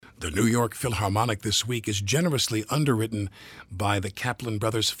The New York Philharmonic this week is generously underwritten by the Kaplen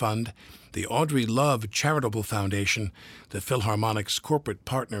Brothers Fund, the Audrey Love Charitable Foundation, the Philharmonic's corporate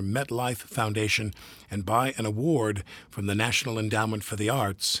partner MetLife Foundation, and by an award from the National Endowment for the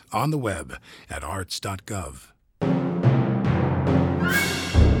Arts on the web at arts.gov.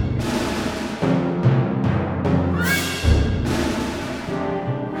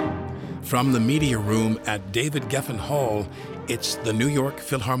 From the Media Room at David Geffen Hall, it's the New York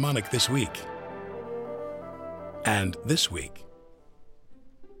Philharmonic this week. And this week,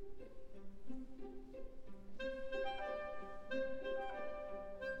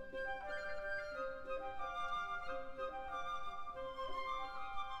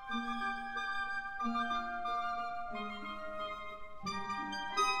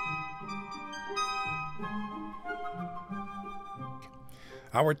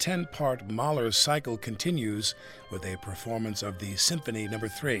 our 10-part Mahler cycle continues with a performance of the Symphony No.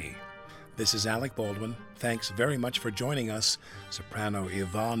 3. This is Alec Baldwin. Thanks very much for joining us. Soprano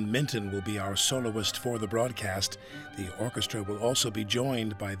Yvonne Minton will be our soloist for the broadcast. The orchestra will also be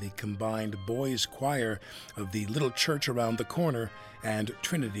joined by the combined boys' choir of the Little Church Around the Corner and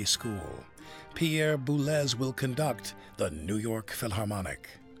Trinity School. Pierre Boulez will conduct the New York Philharmonic.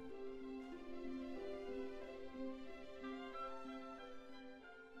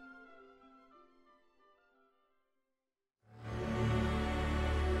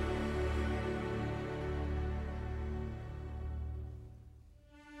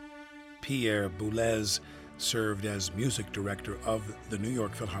 Pierre Boulez served as music director of the New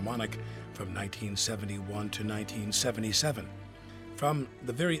York Philharmonic from 1971 to 1977. From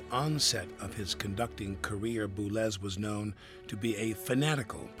the very onset of his conducting career, Boulez was known to be a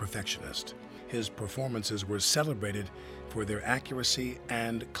fanatical perfectionist. His performances were celebrated for their accuracy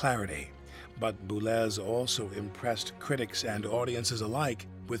and clarity, but Boulez also impressed critics and audiences alike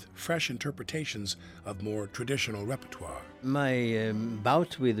with fresh interpretations of more traditional repertoire. My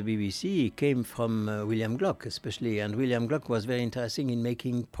bout with the BBC came from William Gluck, especially, and William Gluck was very interesting in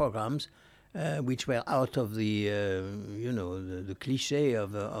making programs which were out of the cliché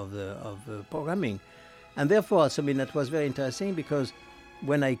of programming, and therefore, that was very interesting because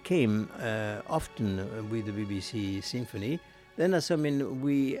when I came often with the BBC Symphony, then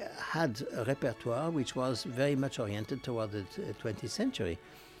we had a repertoire which was very much oriented toward the 20th century.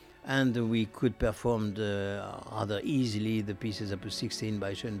 And we could perform rather easily the pieces opus 16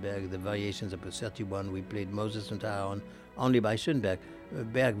 by Schoenberg, the variations opus 31 we played Moses and Aaron only by Schoenberg.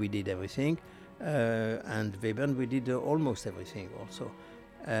 Berg we did everything, and Webern we did almost everything also.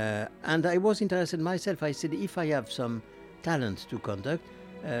 And I was interested myself. I said, if I have some talent to conduct,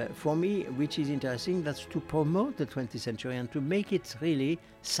 for me, which is interesting, that's to promote the 20th century and to make it really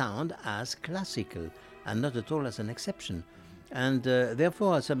sound as classical and not at all as an exception. And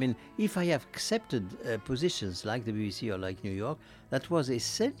therefore, if I have accepted positions like the BBC or like New York, that was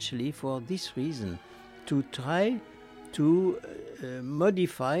essentially for this reason, to try to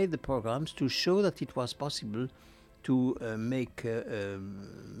modify the programs to show that it was possible to make a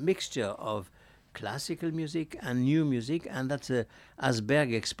mixture of classical music and new music, and that's, as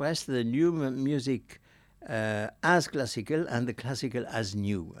Berg expressed, the new music as classical and the classical as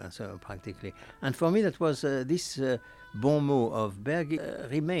new, so practically. And for me, that was this bon mot of Berg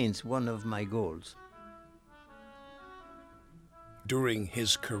remains one of my goals. During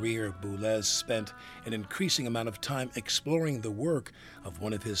his career, Boulez spent an increasing amount of time exploring the work of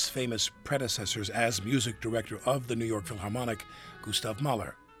one of his famous predecessors as music director of the New York Philharmonic, Gustav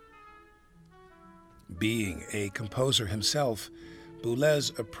Mahler. Being a composer himself,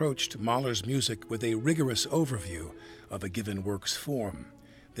 Boulez approached Mahler's music with a rigorous overview of a given work's form.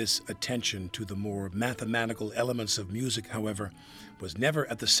 This attention to the more mathematical elements of music, however, was never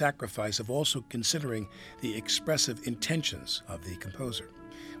at the sacrifice of also considering the expressive intentions of the composer.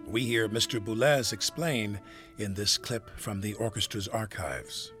 We hear Mr. Boulez explain in this clip from the orchestra's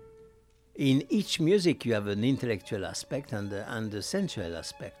archives. In each music you have an intellectual aspect and a sensual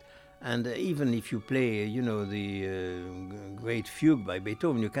aspect. And even if you play, the great fugue by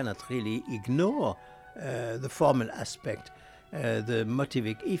Beethoven, you cannot really ignore the formal aspect, the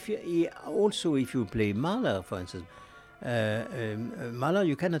motivic. If you play Mahler, for instance, Mahler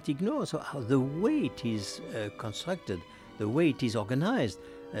you cannot ignore. So how the way it is constructed, the way it is organized,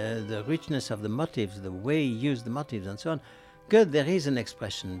 the richness of the motives, the way he used the motives, and so on. Good, there is an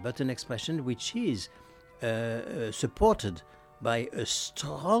expression, but an expression which is supported by a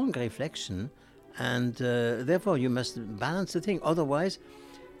strong reflection, and therefore you must balance the thing. Otherwise,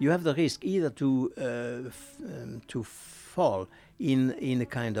 you have the risk either to fall in a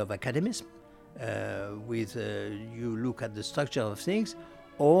kind of academism, with you look at the structure of things,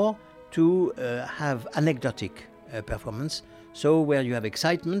 or to have anecdotic performance, so where you have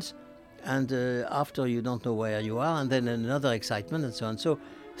excitement and after you don't know where you are, and then another excitement and so on. So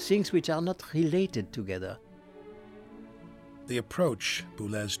things which are not related together. The approach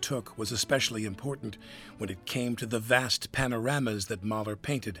Boulez took was especially important when it came to the vast panoramas that Mahler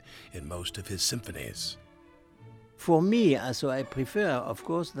painted in most of his symphonies. For me, so I prefer, of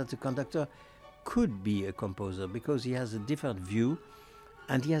course, that the conductor could be a composer because he has a different view,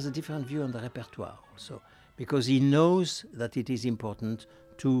 and he has a different view on the repertoire also, because he knows that it is important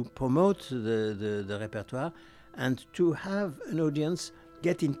to promote the repertoire and to have an audience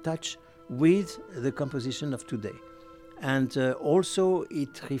get in touch with the composition of today. And also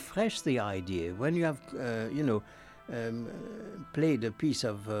it refreshes the idea. When you have, played a piece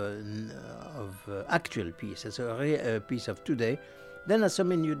of actual piece, as a piece of today, then if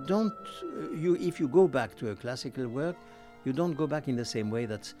you go back to a classical work, you don't go back in the same way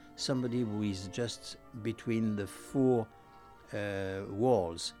that somebody who is just between the four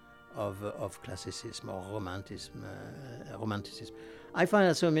walls of classicism or romanticism. I find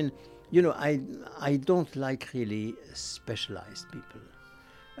that I don't like really specialized people.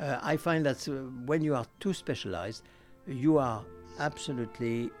 I find that when you are too specialized, you are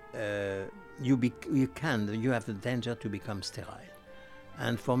absolutely you have the danger to become sterile.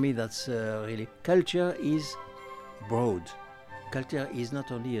 And for me, that's really culture is broad. Culture is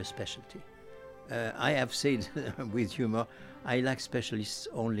not only a specialty. I have said with humor, I like specialists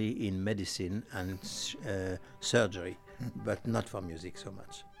only in medicine and surgery, but not for music so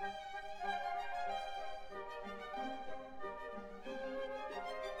much.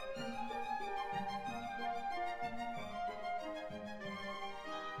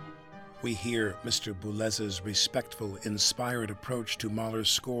 We hear Mr. Boulez's respectful, inspired approach to Mahler's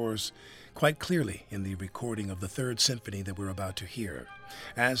scores quite clearly in the recording of the Third Symphony that we're about to hear.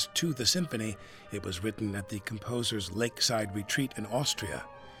 As to the symphony, it was written at the composer's lakeside retreat in Austria.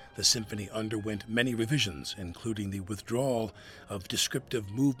 The symphony underwent many revisions, including the withdrawal of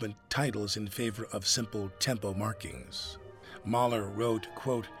descriptive movement titles in favor of simple tempo markings. Mahler wrote,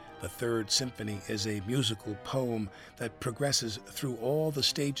 quote, "The Third Symphony is a musical poem that progresses through all the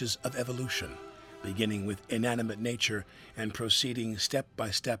stages of evolution, beginning with inanimate nature and proceeding step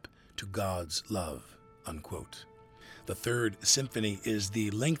by step to God's love," unquote. The Third Symphony is the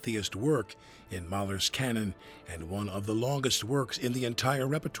lengthiest work in Mahler's canon and one of the longest works in the entire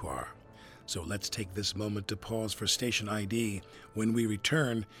repertoire. So let's take this moment to pause for station ID. When we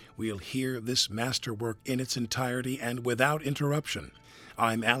return, we'll hear this masterwork in its entirety and without interruption.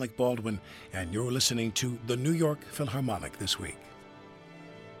 I'm Alec Baldwin, and you're listening to the New York Philharmonic This Week.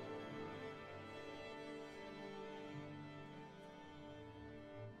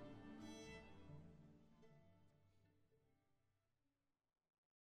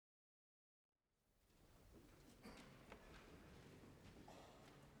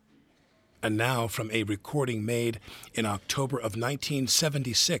 And now, from a recording made in October of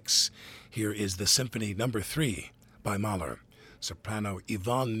 1976, here is the Symphony No. 3 by Mahler. Soprano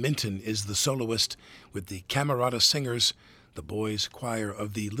Yvonne Minton is the soloist, with the Camerata singers, the boys' choir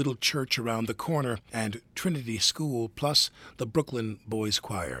of the little church around the corner, and Trinity School, plus the Brooklyn Boys'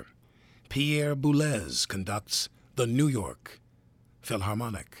 Choir. Pierre Boulez conducts the New York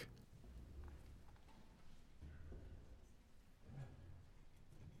Philharmonic.